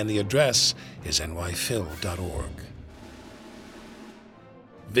 Once again, the address is nyphil.org.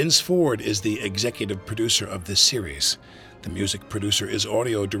 Vince Ford is the executive producer of this series. The music producer is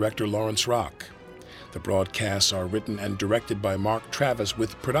audio director Lawrence Rock. The broadcasts are written and directed by Mark Travis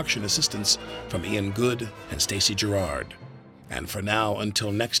with production assistance from Ian Good and Stacey Gerard. And for now,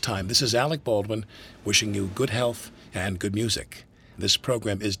 until next time, this is Alec Baldwin wishing you good health and good music. This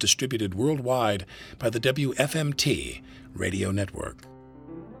program is distributed worldwide by the WFMT Radio Network.